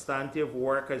 substantive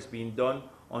work has been done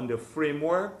on the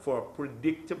framework for a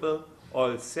predictable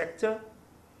oil sector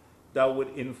that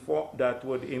would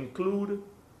include,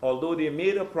 although they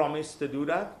made a promise to do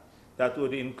that, that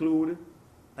would include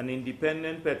an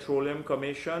independent petroleum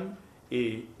commission,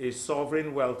 a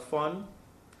sovereign wealth fund,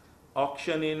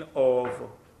 auctioning of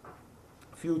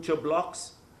future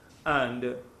blocks,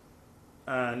 and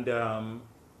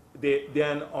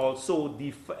then also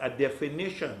a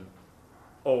definition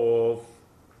of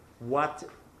what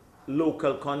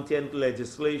local content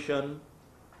legislation,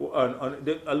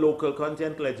 a local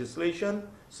content legislation,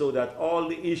 so that all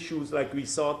the issues like we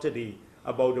saw today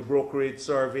about the brokerage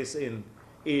service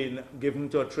given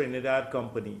to a Trinidad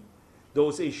company,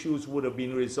 those issues would have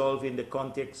been resolved in the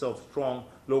context of strong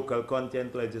local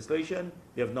content legislation.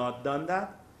 They have not done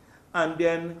that. And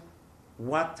then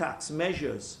what tax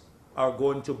measures are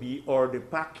going to be, or the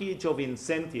package of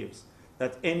incentives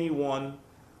that anyone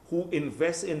who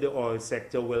invests in the oil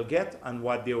sector will get and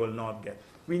what they will not get.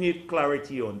 We need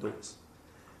clarity on those.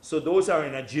 So those are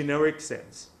in a generic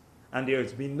sense, and there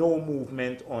has been no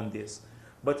movement on this.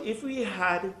 But if we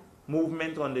had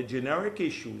movement on the generic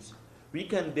issues, we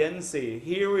can then say,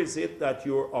 here is it that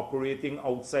you're operating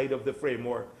outside of the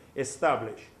framework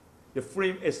established.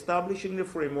 Establishing the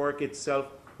framework itself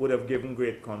would have given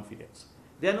great confidence.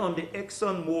 Then on the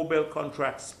ExxonMobil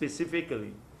contract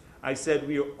specifically, I said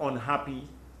we are unhappy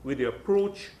with the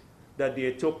approach that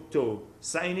they took to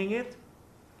signing it,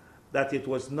 that it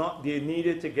was not, they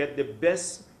needed to get the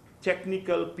best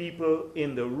technical people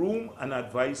in the room and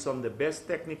advice from the best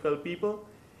technical people.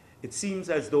 It seems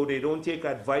as though they don't take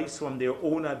advice from their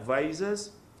own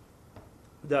advisors,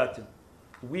 that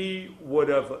we would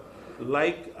have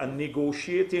liked a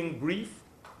negotiating brief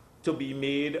to be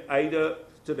made either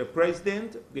to the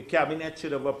president, the cabinet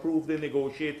should have approved the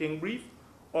negotiating brief,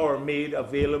 or made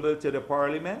available to the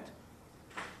parliament,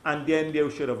 and then they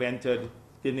should have entered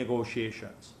the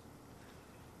negotiations.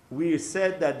 We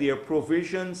said that there are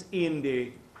provisions in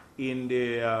the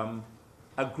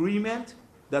agreement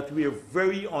that we are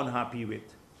very unhappy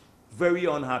with,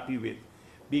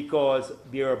 because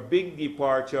they are a big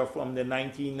departure from the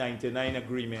 1999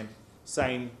 agreement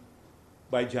signed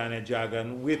by Janet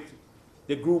Jagan with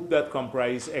the group that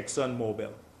comprised ExxonMobil.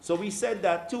 So we said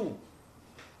that too.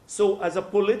 So as a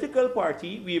political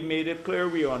party, we've made it clear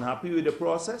we are unhappy with the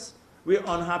process. We're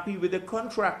unhappy with the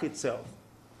contract itself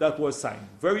that was signed.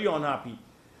 Very unhappy.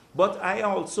 But I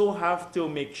also have to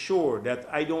make sure that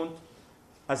I don't,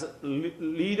 as a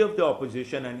leader of the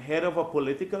opposition and head of a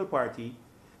political party,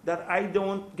 that I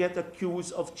don't get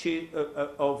accused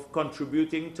of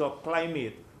contributing to a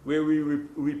climate where we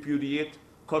repudiate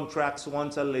contracts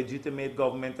once a legitimate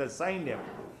government has signed them.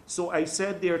 So I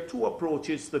said there are two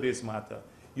approaches to this matter.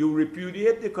 You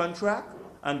repudiate the contract,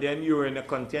 and then you're in a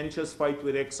contentious fight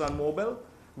with ExxonMobil.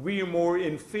 We are more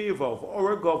in favor of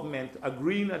our government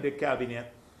agreeing at the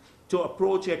cabinet to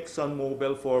approach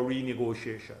ExxonMobil for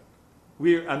renegotiation.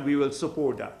 And we will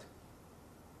support that.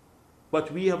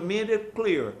 But we have made it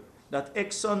clear that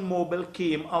ExxonMobil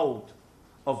came out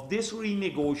of this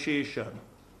renegotiation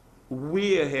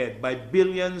way ahead by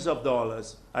billions of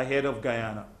dollars ahead of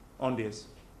Guyana on this.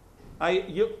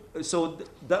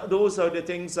 Those are the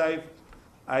things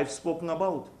I've spoken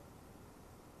about.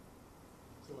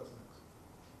 So what's next?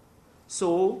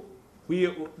 So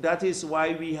that is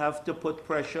why we have to put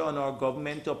pressure on our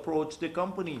government to approach the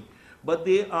company. But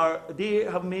they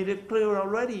have made it clear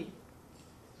already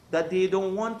that they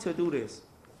don't want to do this.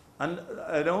 And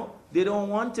they don't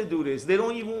want to do this. They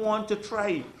don't even want to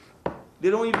try. They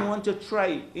don't even want to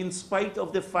try, in spite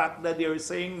of the fact that they're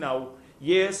saying now,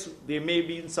 yes, there may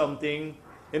be something,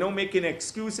 making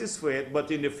excuses for it, but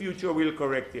in the future we'll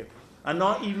correct it. And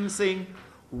not even saying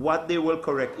what they will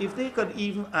correct. If they could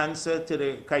even answer to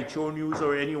the Kaichor News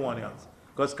or anyone else,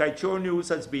 because Kaichor News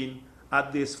has been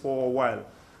at this for a while.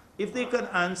 If they could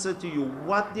answer to you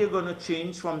what they're going to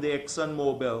change from the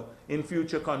ExxonMobil in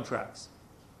future contracts,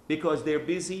 because they're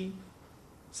busy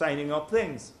signing up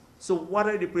things. So what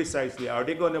are they precisely? Are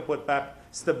they going to put back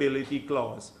stability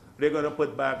clause? They're going to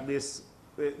put back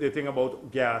the thing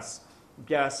about gas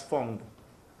fund,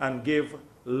 and give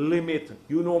limit.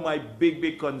 My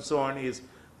big concern is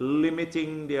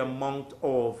limiting the amount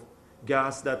of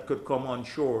gas that could come on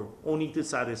shore only to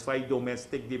satisfy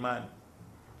domestic demand.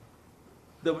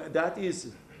 That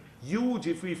is huge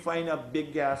if we find a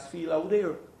big gas field out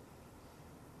there.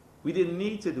 We didn't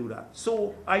need to do that.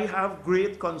 So I have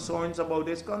great concerns about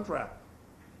this contract.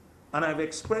 And I've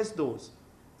expressed those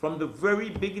from the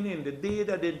very beginning, the day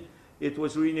that it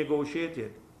was renegotiated.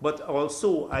 But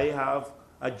also I have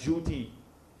a duty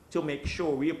to make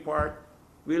sure we're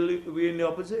in the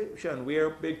opposition. We're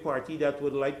a big party that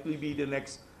would likely be the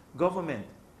next government.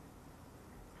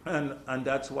 And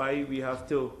that's why we have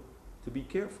to be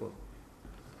careful.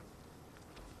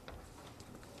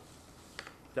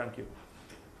 Thank you.